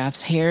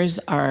paragraphs, hares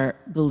are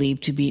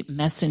believed to be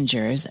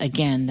messengers,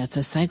 again, that's a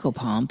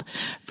psychopomp,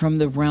 from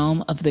the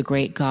realm of the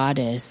great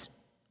goddess,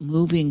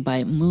 moving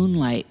by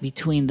moonlight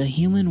between the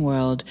human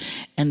world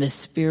and the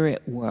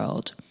spirit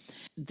world.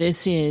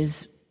 This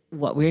is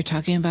what we were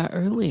talking about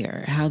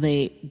earlier, how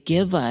they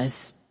give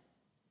us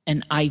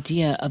an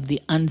idea of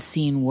the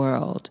unseen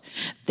world.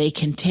 They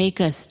can take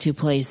us to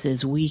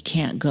places we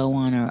can't go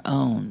on our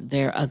own.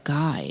 They're a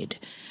guide.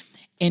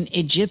 In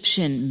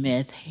Egyptian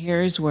myth,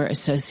 hares were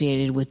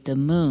associated with the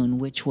moon,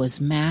 which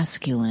was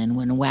masculine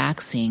when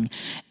waxing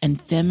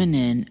and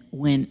feminine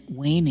when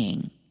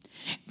waning.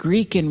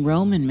 Greek and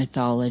Roman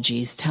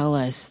mythologies tell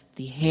us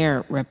the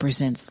hare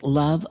represents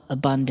love,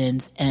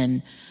 abundance,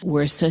 and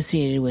were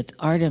associated with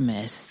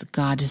Artemis, the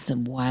goddess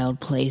of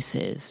wild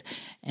places.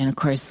 And of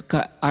course,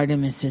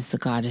 Artemis is the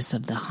goddess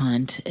of the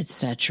hunt,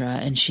 etc.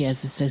 And she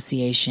has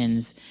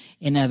associations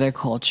in other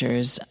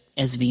cultures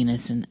as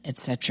Venus and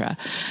etc.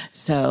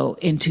 So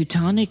in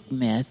Teutonic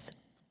myth,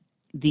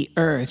 the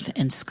earth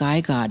and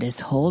sky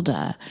goddess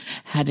Holda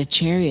had a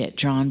chariot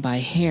drawn by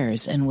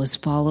hares and was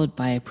followed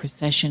by a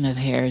procession of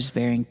hares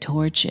bearing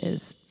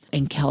torches.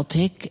 In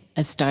Celtic,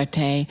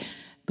 Astarte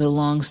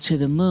belongs to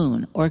the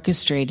moon,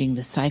 orchestrating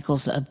the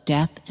cycles of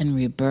death and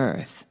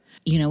rebirth.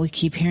 We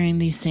keep hearing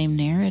these same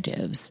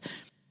narratives.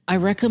 I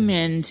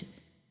recommend,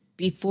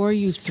 before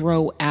you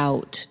throw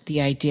out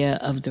the idea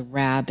of the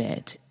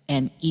rabbit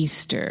and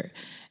Easter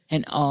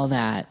and all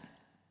that,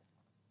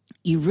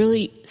 you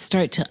really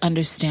start to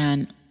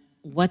understand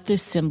what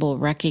this symbol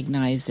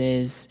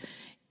recognizes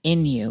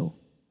in you.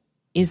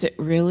 Is it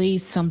really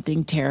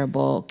something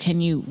terrible? Can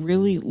you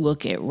really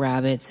look at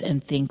rabbits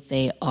and think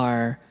they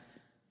are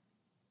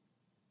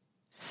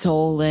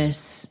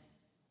soulless,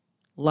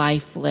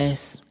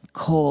 lifeless,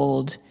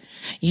 cold?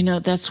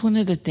 That's one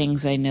of the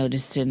things I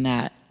noticed in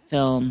that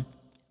film,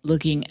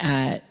 looking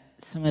at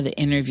some of the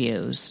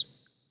interviews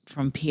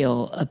from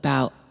Peele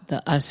about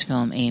the Us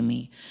film,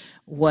 Amy,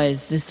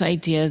 was this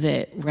idea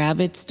that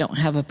rabbits don't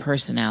have a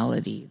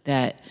personality,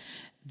 that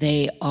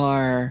they're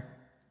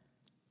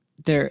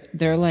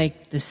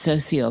like the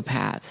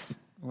sociopaths,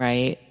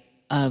 right,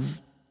 of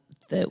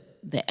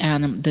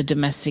the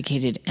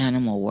domesticated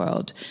animal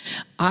world.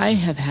 I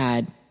have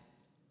had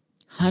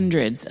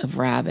hundreds of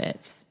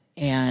rabbits,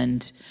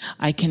 and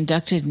I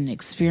conducted an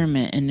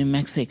experiment in New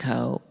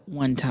Mexico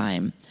one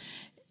time,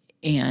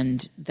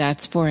 and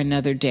that's for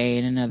another day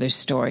and another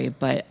story.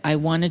 But I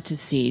wanted to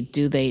see,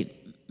 do they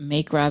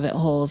make rabbit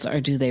holes,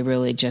 or do they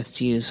really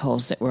just use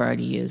holes that were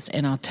already used?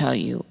 And I'll tell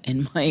you,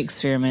 in my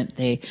experiment,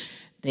 they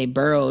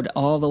burrowed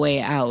all the way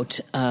out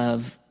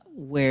of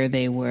where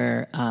they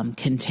were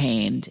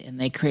contained, and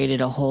they created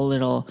a whole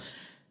little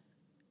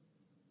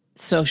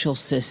social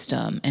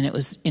system, and it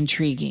was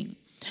intriguing.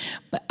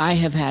 But I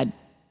have had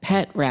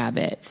pet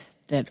rabbits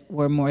that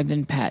were more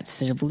than pets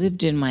that have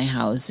lived in my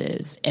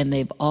houses, and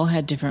they've all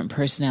had different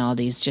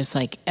personalities, just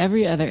like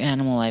every other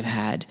animal I've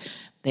had.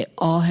 They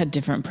all had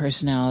different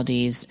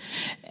personalities,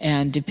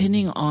 and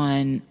depending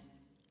on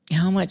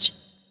how much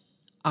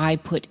I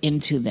put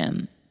into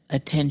them,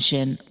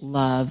 attention,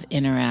 love,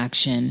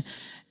 interaction,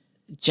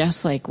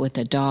 just like with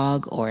a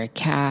dog or a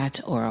cat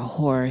or a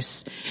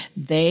horse,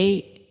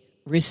 they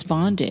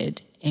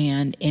responded,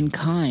 and in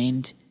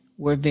kind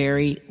were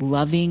very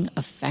loving,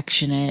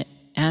 affectionate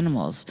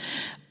animals.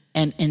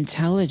 And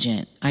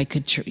intelligent.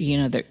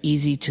 They're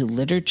easy to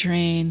litter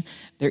train.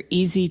 They're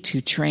easy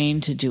to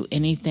train to do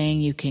anything.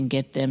 You can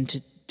get them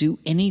to do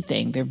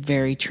anything. They're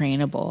very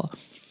trainable.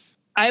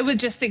 I would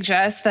just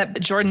suggest that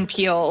Jordan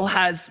Peele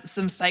has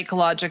some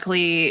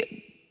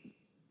psychologically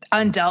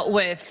undealt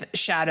with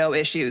shadow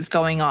issues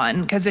going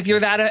on. Because if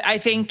you're that, I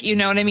think, you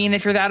know what I mean?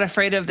 If you're that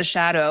afraid of the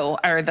shadow,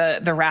 or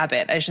the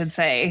rabbit, I should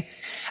say,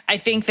 I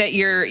think that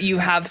you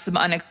have some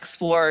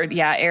unexplored,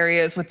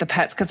 areas with the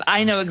pets. Because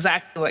I know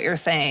exactly what you're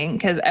saying.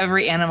 Because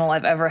every animal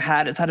I've ever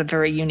had has had a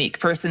very unique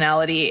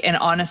personality. And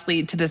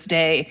honestly, to this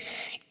day,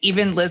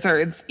 even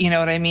lizards, you know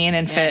what I mean?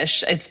 And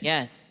fish,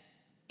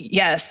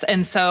 Yes.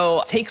 And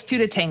so it takes two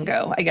to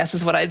tango, I guess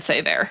is what I'd say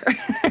there.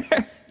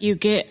 You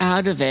get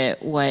out of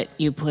it what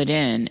you put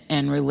in,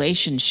 and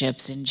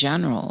relationships in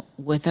general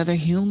with other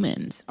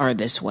humans are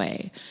this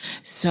way.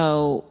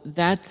 So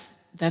that's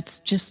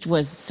that's just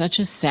was such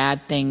a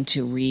sad thing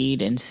to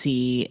read and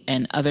see,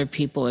 and other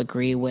people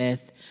agree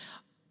with.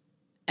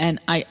 And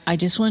I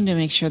just wanted to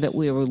make sure that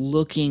we were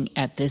looking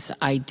at this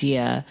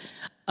idea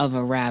of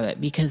a rabbit,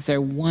 because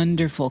they're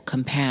wonderful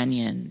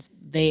companions.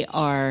 They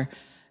are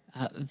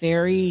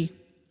very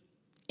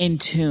in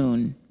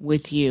tune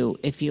with you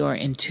if you are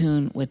in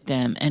tune with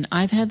them. And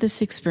I've had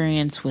this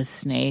experience with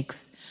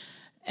snakes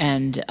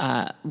and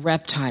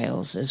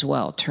reptiles as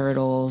well,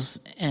 turtles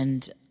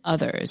and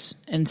others.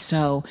 And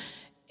so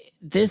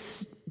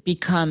this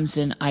becomes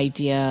an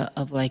idea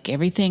of, like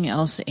everything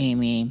else,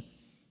 Amy,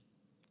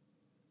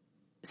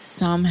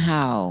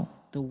 somehow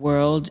the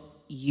world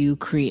you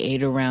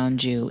create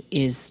around you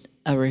is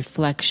a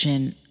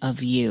reflection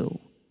of you.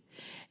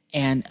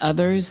 And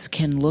others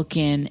can look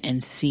in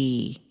and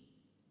see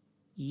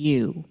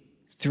you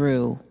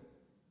through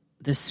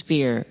the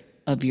sphere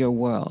of your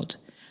world,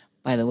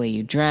 by the way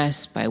you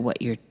dress, by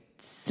what you're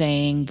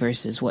saying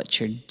versus what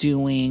you're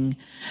doing,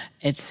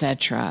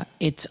 etc.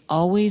 It's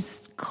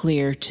always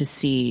clear to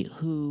see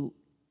who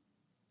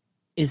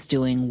is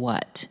doing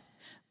what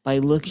by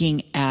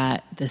looking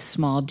at the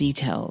small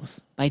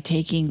details, by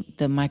taking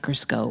the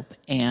microscope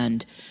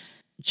and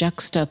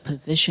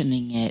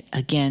juxtapositioning it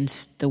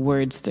against the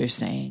words they're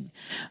saying.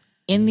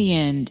 In the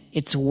end,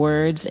 it's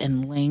words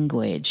and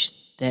language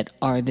that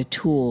are the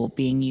tool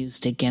being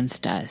used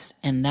against us.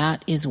 And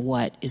that is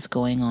what is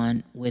going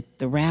on with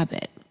the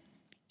rabbit.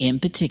 In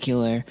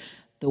particular,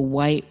 the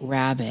white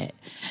rabbit.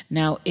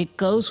 Now, it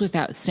goes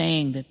without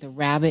saying that the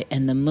rabbit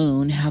and the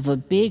moon have a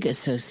big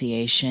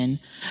association.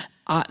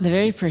 The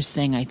very first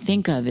thing I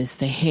think of is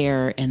the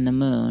hare and the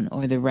moon,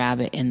 or the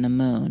rabbit and the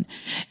moon.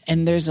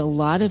 And there's a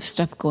lot of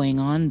stuff going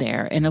on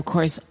there. And of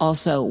course,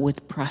 also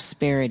with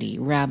prosperity.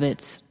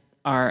 Rabbits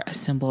are a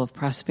symbol of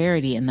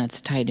prosperity, and that's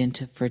tied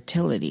into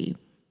fertility.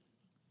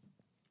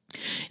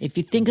 If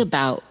you think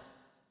about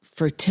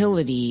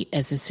fertility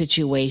as a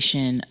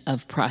situation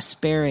of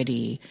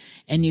prosperity,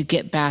 and you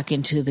get back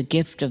into the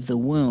gift of the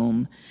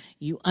womb,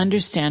 you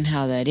understand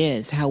how that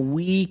is, how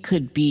we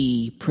could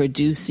be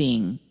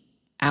producing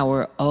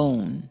our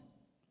own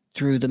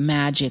through the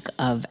magic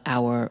of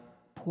our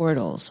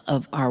portals,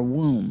 of our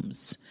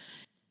wombs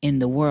in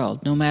the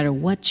world, no matter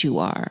what you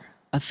are,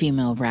 a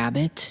female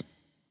rabbit,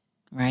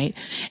 right?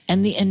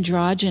 And the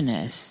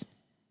androgynous,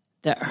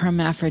 the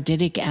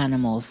hermaphroditic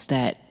animals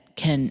that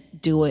can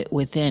do it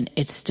within,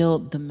 it's still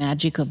the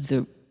magic of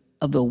the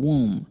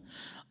womb.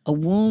 A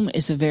womb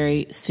is a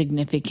very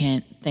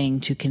significant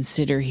thing to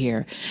consider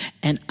here.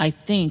 And I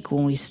think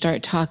when we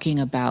start talking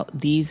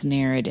about these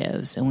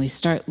narratives and we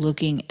start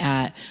looking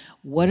at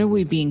what are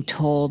we being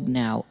told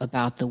now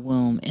about the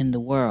womb in the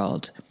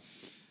world,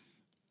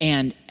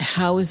 and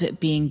how is it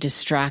being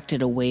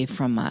distracted away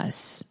from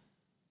us?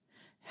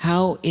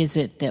 How is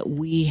it that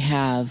we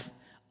have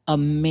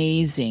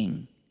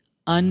amazing,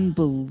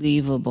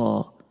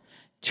 unbelievable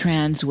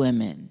trans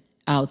women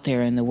out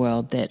there in the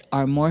world that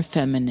are more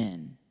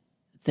feminine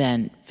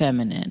than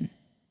feminine?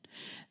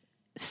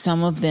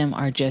 Some of them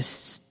are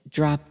just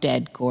drop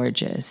dead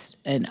gorgeous.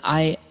 And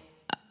I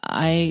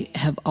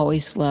have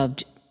always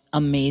loved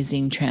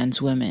amazing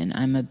trans women.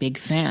 I'm a big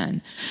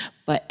fan.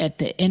 But at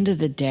the end of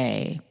the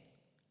day,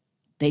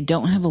 they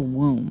don't have a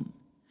womb.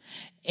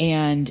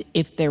 And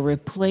if they're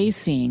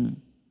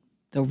replacing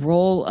the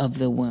role of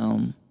the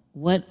womb,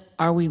 what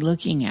are we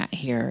looking at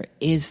here?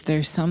 Is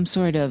there some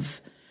sort of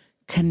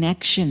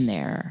connection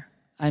there?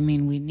 I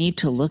mean, we need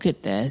to look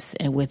at this,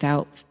 and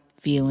without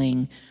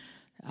feeling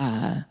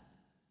a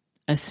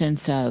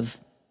sense of,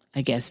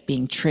 I guess,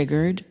 being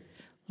triggered,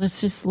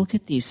 let's just look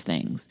at these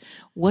things.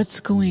 What's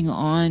going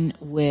on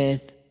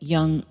with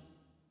young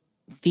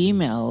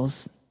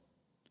females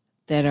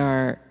that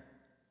are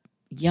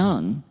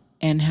young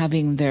and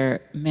having their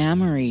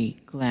mammary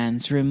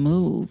glands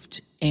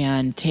removed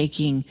and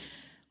taking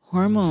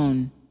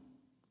hormone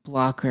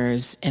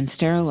blockers and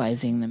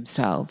sterilizing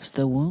themselves,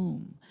 the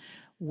womb?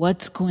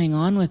 What's going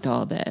on with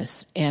all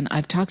this? And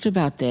I've talked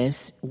about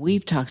this.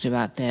 We've talked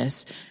about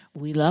this.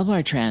 We love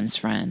our trans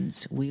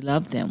friends. We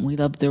love them. We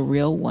love the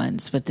real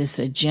ones. But this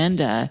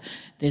agenda,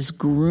 this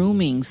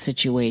grooming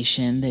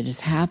situation that is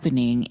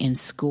happening in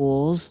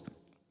schools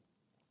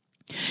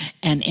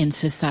and in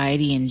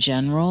society in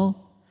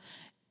general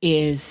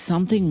is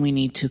something we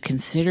need to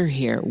consider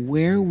here.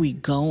 Where are we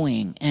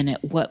going? And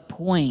at what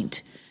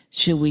point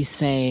should we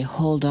say,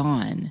 hold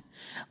on,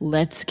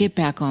 let's get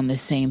back on the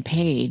same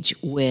page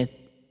with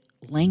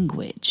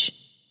language?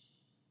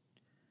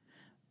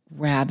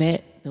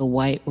 Rabbit, the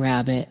white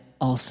rabbit,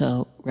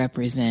 also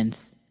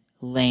represents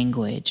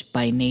language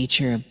by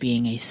nature of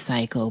being a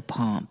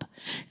psychopomp,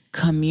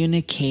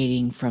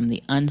 communicating from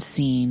the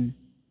unseen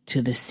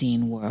to the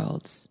seen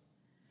worlds.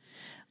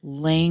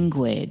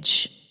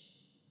 Language,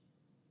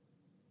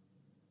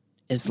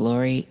 as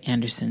Laurie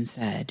Anderson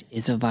said,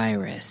 is a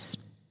virus.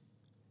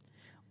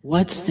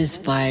 What's this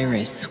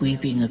virus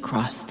sweeping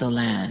across the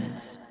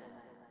lands?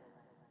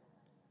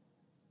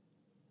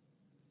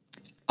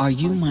 Are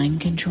you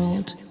mind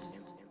controlled?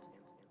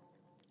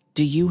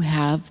 Do you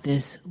have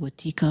this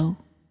Wetiko?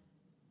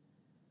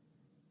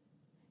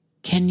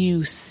 Can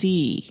you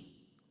see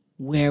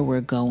where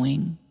we're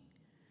going?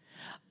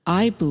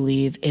 I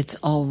believe it's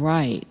all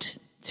right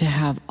to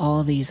have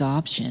all these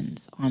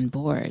options on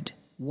board.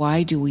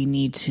 Why do we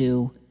need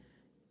to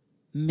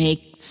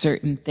make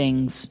certain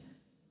things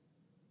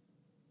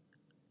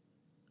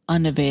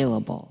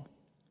unavailable?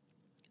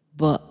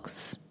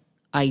 Books,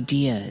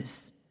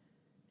 ideas,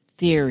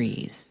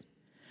 theories.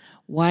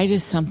 Why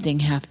does something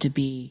have to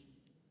be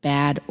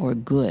bad or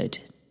good?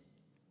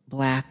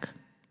 Black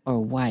or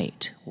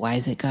white? Why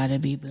is it got to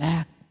be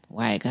black?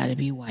 Why it got to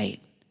be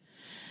white?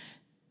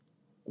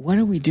 What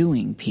are we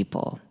doing,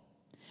 people?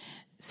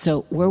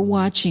 So we're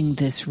watching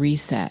this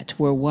reset.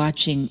 We're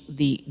watching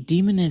the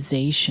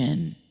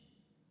demonization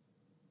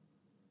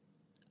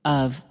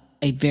of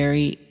a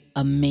very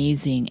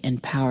amazing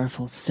and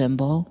powerful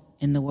symbol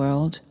in the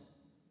world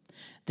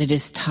that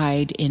is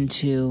tied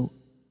into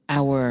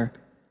our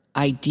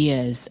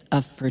ideas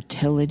of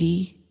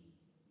fertility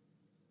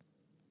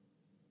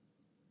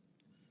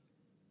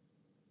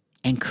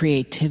and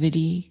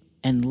creativity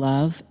and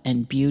love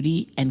and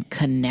beauty and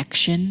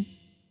connection.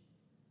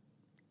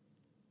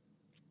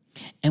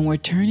 And we're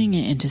turning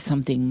it into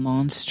something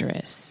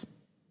monstrous.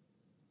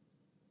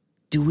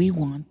 Do we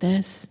want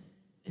this?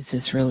 Is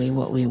this really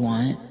what we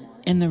want?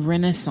 In the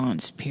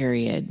Renaissance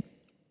period,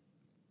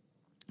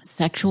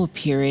 sexual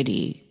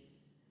purity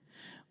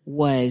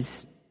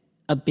was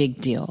a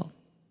big deal.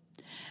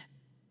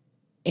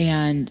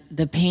 And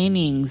the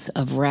paintings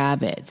of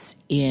rabbits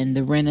in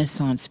the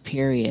Renaissance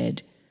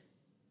period,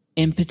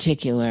 in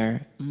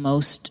particular,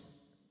 most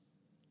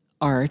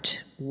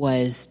art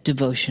was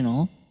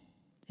devotional.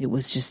 It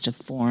was just a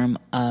form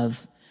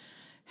of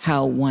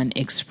how one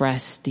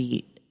expressed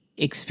the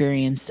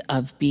experience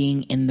of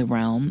being in the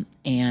realm,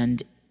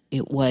 and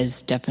it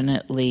was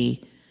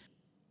definitely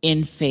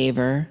in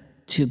favor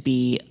to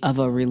be of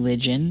a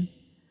religion,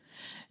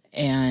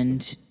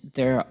 and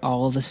there are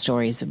all the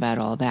stories about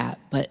all that.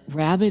 But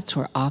rabbits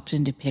were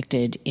often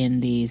depicted in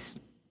these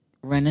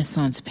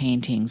Renaissance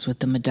paintings with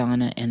the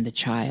Madonna and the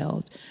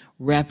Child,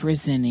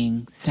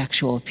 representing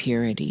sexual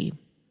purity.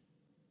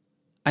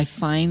 I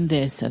find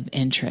this of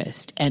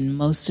interest, and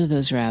most of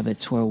those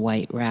rabbits were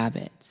white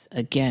rabbits.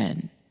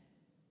 Again,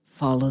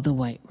 follow the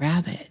white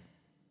rabbit.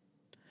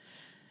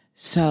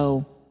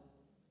 So,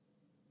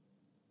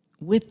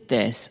 with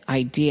this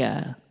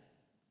idea,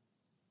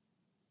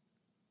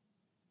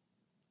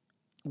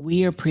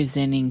 we are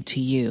presenting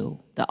to you,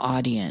 the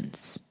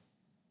audience,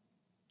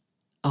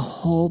 a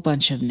whole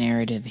bunch of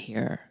narrative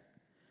here.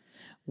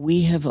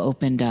 We have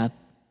opened up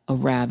a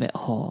rabbit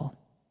hole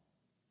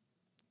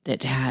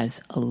that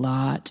has a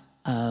lot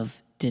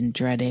of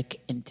dendritic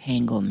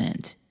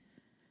entanglement,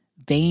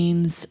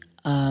 veins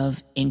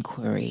of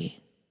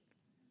inquiry.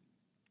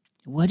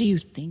 What do you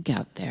think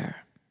out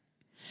there?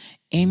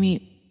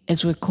 Amy,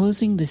 as we're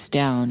closing this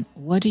down,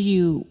 what do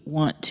you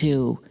want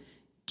to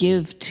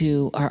give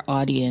to our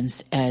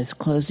audience as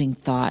closing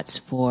thoughts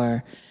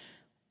for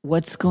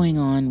what's going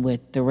on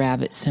with the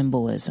rabbit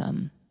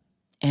symbolism,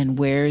 and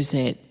where is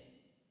it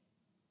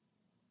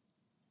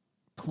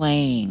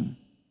playing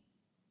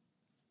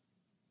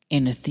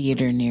in a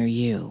theater near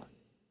you?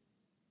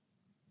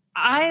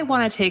 I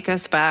want to take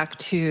us back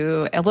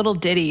to a little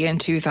ditty in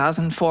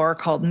 2004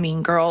 called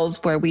Mean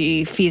Girls, where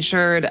we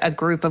featured a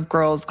group of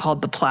girls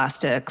called the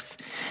Plastics.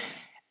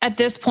 At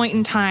this point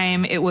in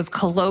time, it was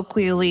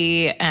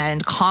colloquially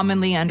and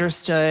commonly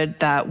understood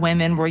that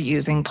women were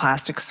using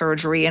plastic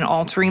surgery and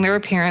altering their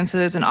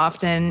appearances, and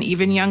often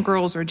even young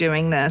girls were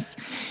doing this.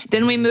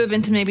 Then we move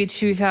into maybe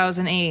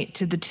 2008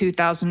 to the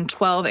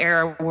 2012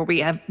 era, where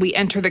we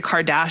enter the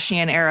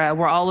Kardashian era,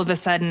 where all of a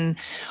sudden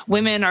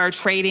women are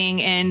trading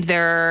in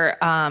their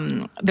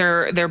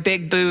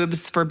big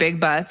boobs for big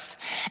butts.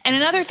 And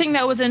another thing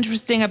that was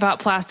interesting about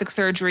plastic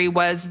surgery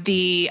was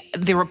the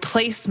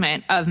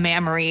replacement of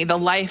mammary, the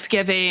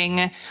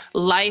life-giving,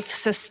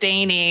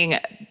 life-sustaining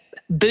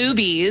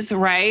boobies,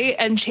 right?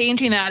 And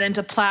changing that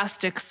into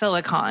plastic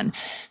silicone.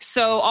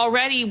 So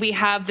already we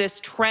have this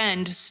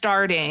trend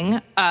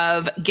starting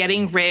of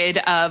getting rid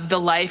of the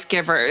life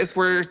givers.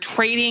 We're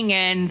trading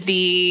in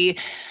the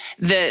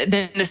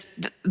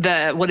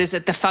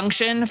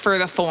function for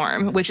the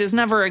form, which is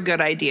never a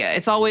good idea.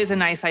 It's always a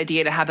nice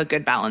idea to have a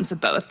good balance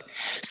of both.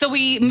 So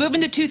we move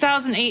into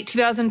 2008,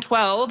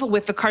 2012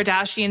 with the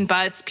Kardashian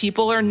butts.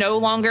 People are no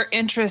longer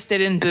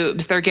interested in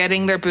boobs. They're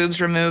getting their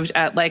boobs removed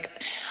at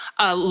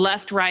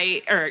left,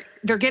 right, or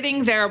they're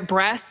getting their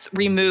breasts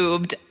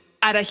removed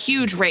at a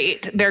huge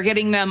rate. They're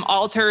getting them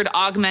altered,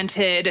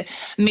 augmented,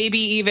 maybe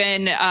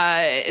even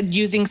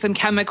using some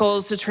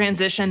chemicals to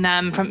transition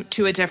them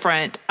to a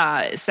different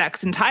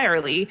sex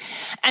entirely.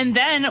 And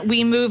then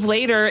we move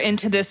later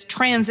into this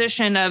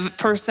transition of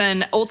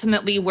person.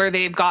 Ultimately, where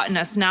they've gotten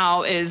us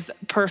now is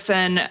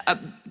person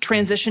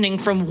transitioning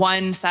from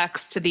one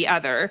sex to the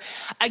other.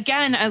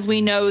 Again, as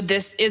we know,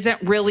 this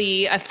isn't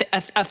really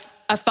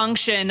a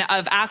function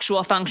of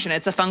actual function.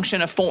 It's a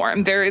function of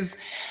form.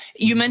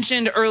 You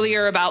mentioned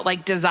earlier about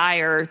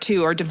desire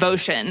too, or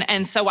devotion.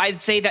 And so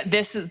I'd say that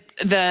this is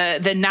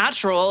the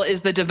natural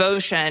is the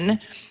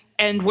devotion,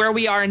 And where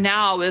we are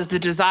now is the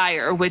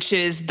desire, which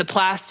is the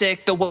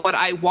plastic, the what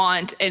I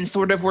want, and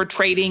sort of we're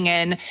trading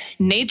in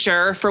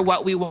nature for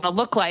what we want to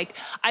look like.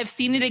 I've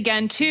seen it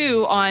again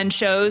too on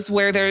shows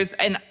where there's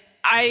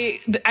I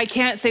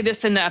can't say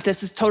this enough.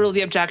 This is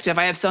totally objective.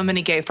 I have so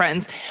many gay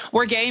friends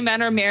where gay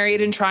men are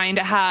married and trying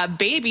to have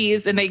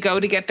babies, and they go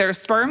to get their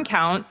sperm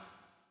count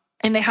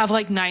and they have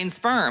like 9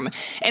 sperm.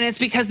 And it's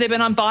because they've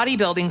been on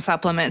bodybuilding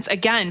supplements,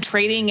 again,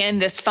 trading in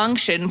this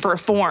function for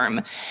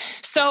form.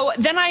 So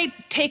then I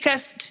take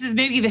us to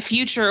maybe the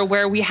future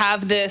where we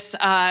have this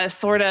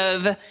sort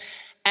of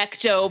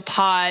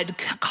ectopod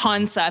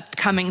concept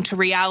coming to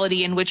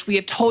reality in which we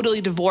have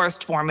totally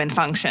divorced form and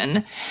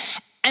function.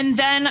 And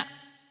then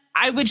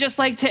I would just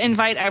like to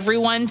invite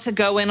everyone to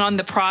go in on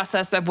the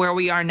process of where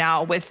we are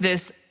now with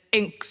this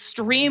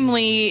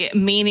extremely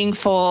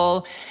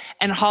meaningful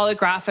and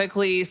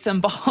holographically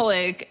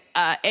symbolic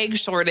egg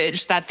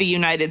shortage that the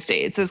United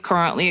States is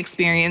currently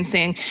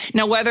experiencing.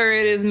 Now, whether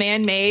it is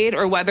man-made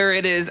or whether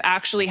it is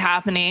actually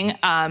happening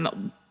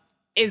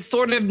is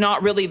sort of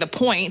not really the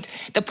point.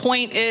 The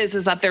point is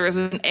that there is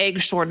an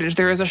egg shortage.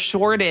 There is a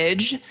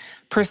shortage,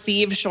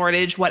 perceived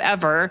shortage,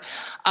 whatever,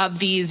 of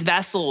these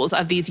vessels,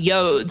 of these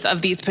yodes,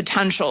 of these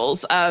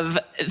potentials,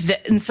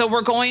 and so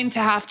we're going to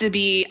have to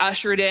be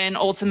ushered in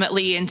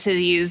ultimately into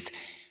these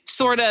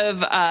sort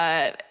of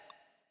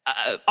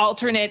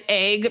alternate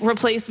egg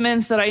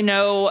replacements that I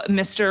know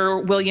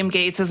Mr. William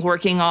Gates is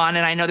working on.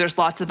 And I know there's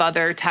lots of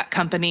other tech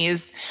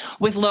companies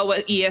with low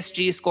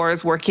ESG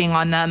scores working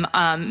on them,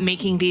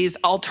 making these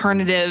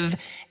alternative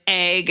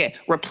egg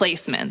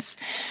replacements.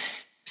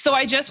 So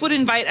I just would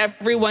invite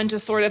everyone to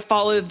sort of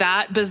follow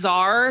that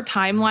bizarre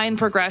timeline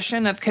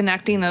progression of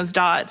connecting those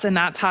dots. And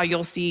that's how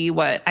you'll see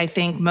what I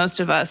think most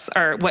of us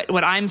are,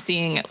 what I'm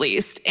seeing at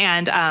least.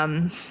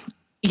 And,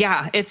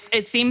 yeah,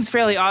 it seems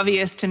fairly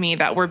obvious to me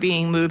that we're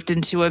being moved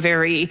into a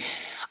very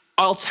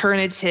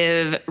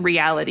alternative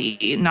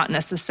reality, not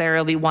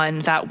necessarily one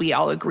that we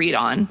all agreed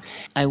on.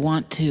 I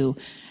want to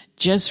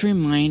just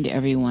remind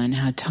everyone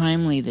how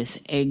timely this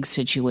egg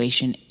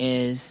situation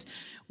is.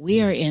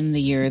 We are in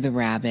the year of the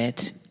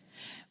rabbit.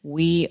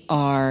 We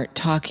are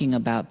talking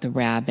about the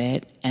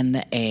rabbit and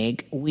the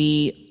egg.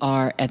 We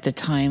are, at the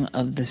time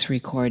of this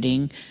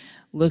recording,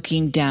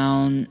 looking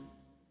down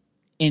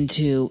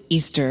into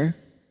Easter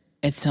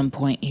at some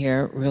point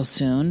here real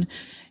soon,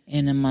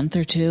 in a month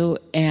or two.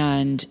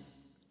 And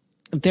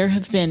there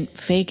have been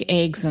fake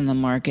eggs on the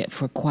market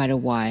for quite a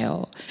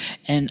while.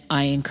 And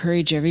I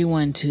encourage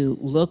everyone to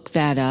look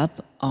that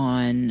up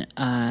on,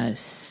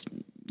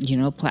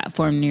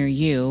 platform near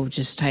you.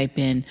 Just type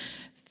in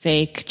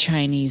fake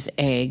Chinese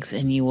eggs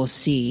and you will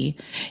see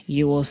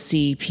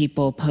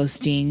people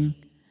posting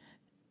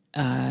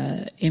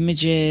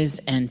images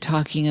and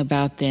talking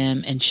about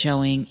them and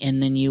showing,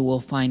 and then you will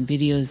find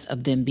videos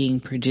of them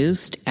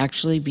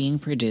actually being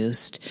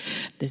produced.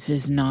 This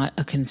is not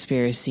a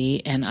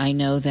conspiracy. And I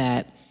know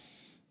that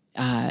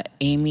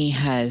Amy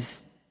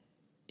has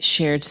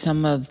shared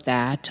some of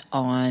that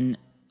on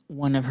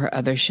one of her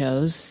other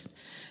shows,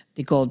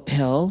 The Gold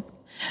Pill.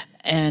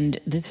 And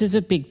this is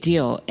a big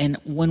deal. And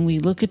when we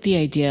look at the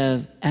idea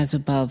of as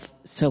above,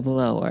 so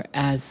below, or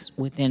as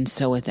within,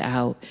 so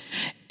without,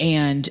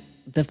 and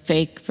the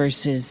fake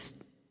versus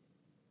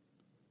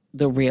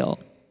the real,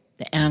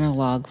 the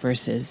analog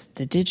versus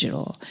the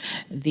digital,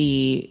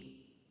 the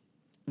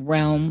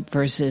realm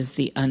versus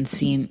the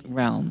unseen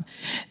realm.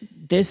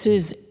 This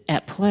is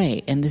at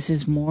play, and this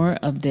is more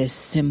of this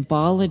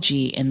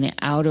symbology in the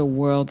outer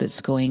world that's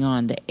going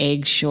on, the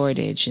egg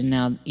shortage, and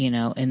now,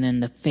 and then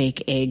the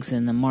fake eggs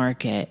in the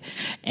market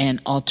and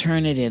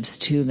alternatives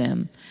to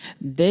them.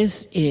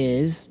 This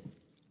is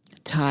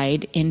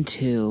tied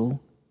into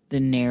the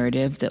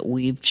narrative that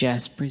we've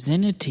just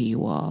presented to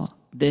you all.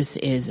 This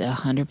is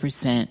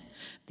 100%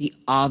 the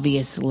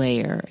obvious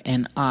layer.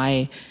 And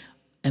I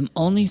am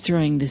only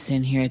throwing this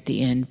in here at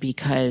the end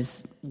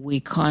because we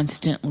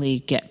constantly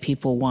get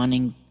people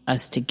wanting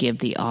us to give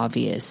the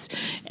obvious.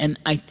 And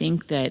I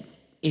think that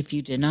if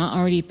you did not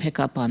already pick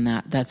up on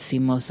that, that's the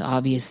most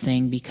obvious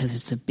thing because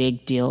it's a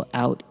big deal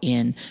out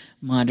in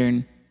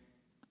modern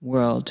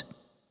world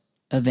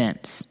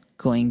events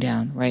going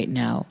down right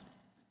now.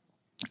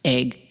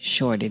 Egg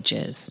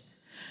shortages.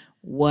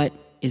 What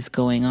is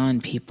going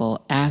on,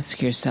 people?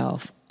 Ask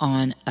yourself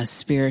on a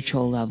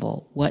spiritual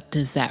level, what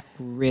does that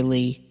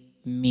really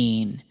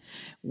mean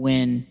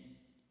when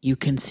you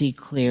can see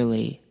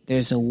clearly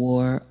there's a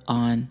war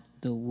on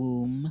the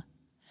womb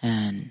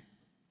and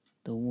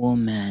the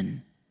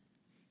woman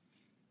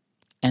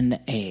and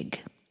the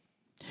egg?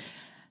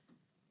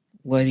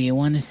 Whether you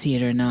want to see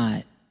it or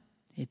not,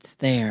 it's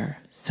there.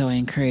 So I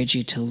encourage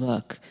you to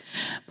look.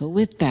 But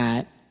with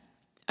that,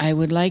 I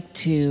would like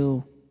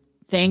to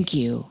thank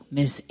you,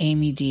 Miss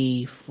Amy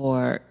D.,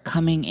 for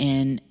coming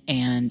in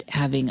and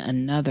having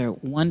another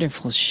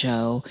wonderful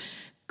show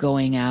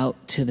going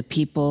out to the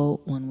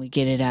people when we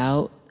get it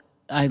out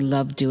I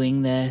love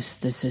doing this.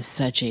 This is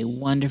such a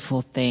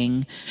wonderful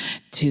thing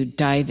to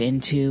dive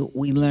into.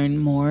 We learn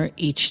more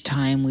each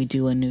time we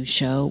do a new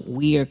show.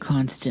 We are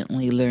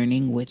constantly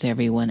learning with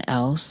everyone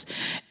else.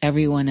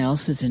 Everyone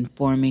else is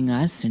informing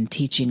us and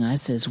teaching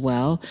us as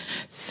well.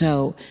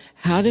 So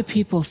how do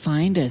people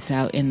find us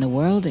out in the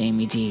world,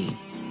 Amy D?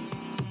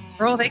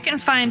 Girl, they can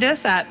find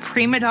us at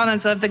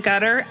Primadonnas of the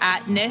Gutter,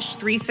 at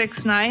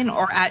Nish369,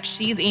 or at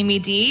She's Amy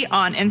D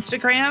on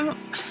Instagram,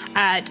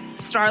 at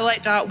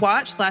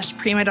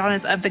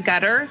starlight.watch/Primadonnas of the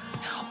Gutter,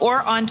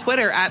 or on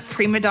Twitter at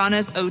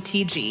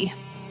PrimadonnasOTG.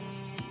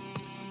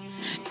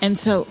 And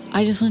so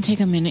I just want to take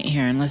a minute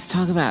here and let's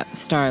talk about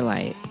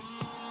Starlight.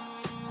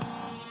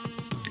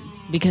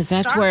 Because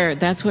that's where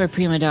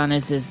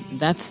Primadonnas is.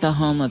 That's the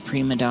home of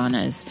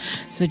Primadonnas.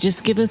 So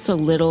just give us a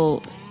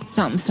little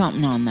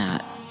something on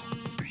that.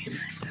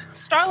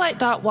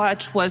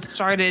 Starlight.watch was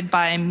started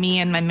by me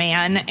and my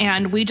man,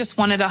 and we just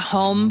wanted a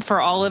home for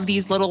all of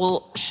these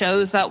little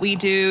shows that we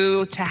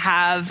do, to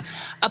have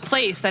a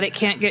place that it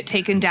can't get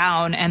taken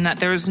down and that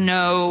there's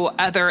no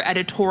other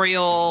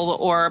editorial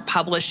or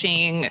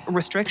publishing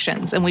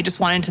restrictions. And we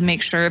just wanted to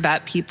make sure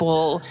that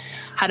people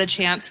had a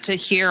chance to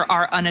hear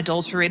our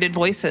unadulterated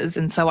voices.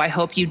 And so I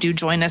hope you do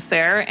join us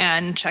there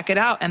and check it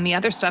out, and the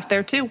other stuff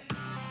there too.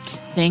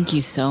 Thank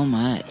you so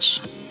much.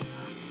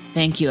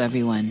 Thank you,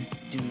 everyone.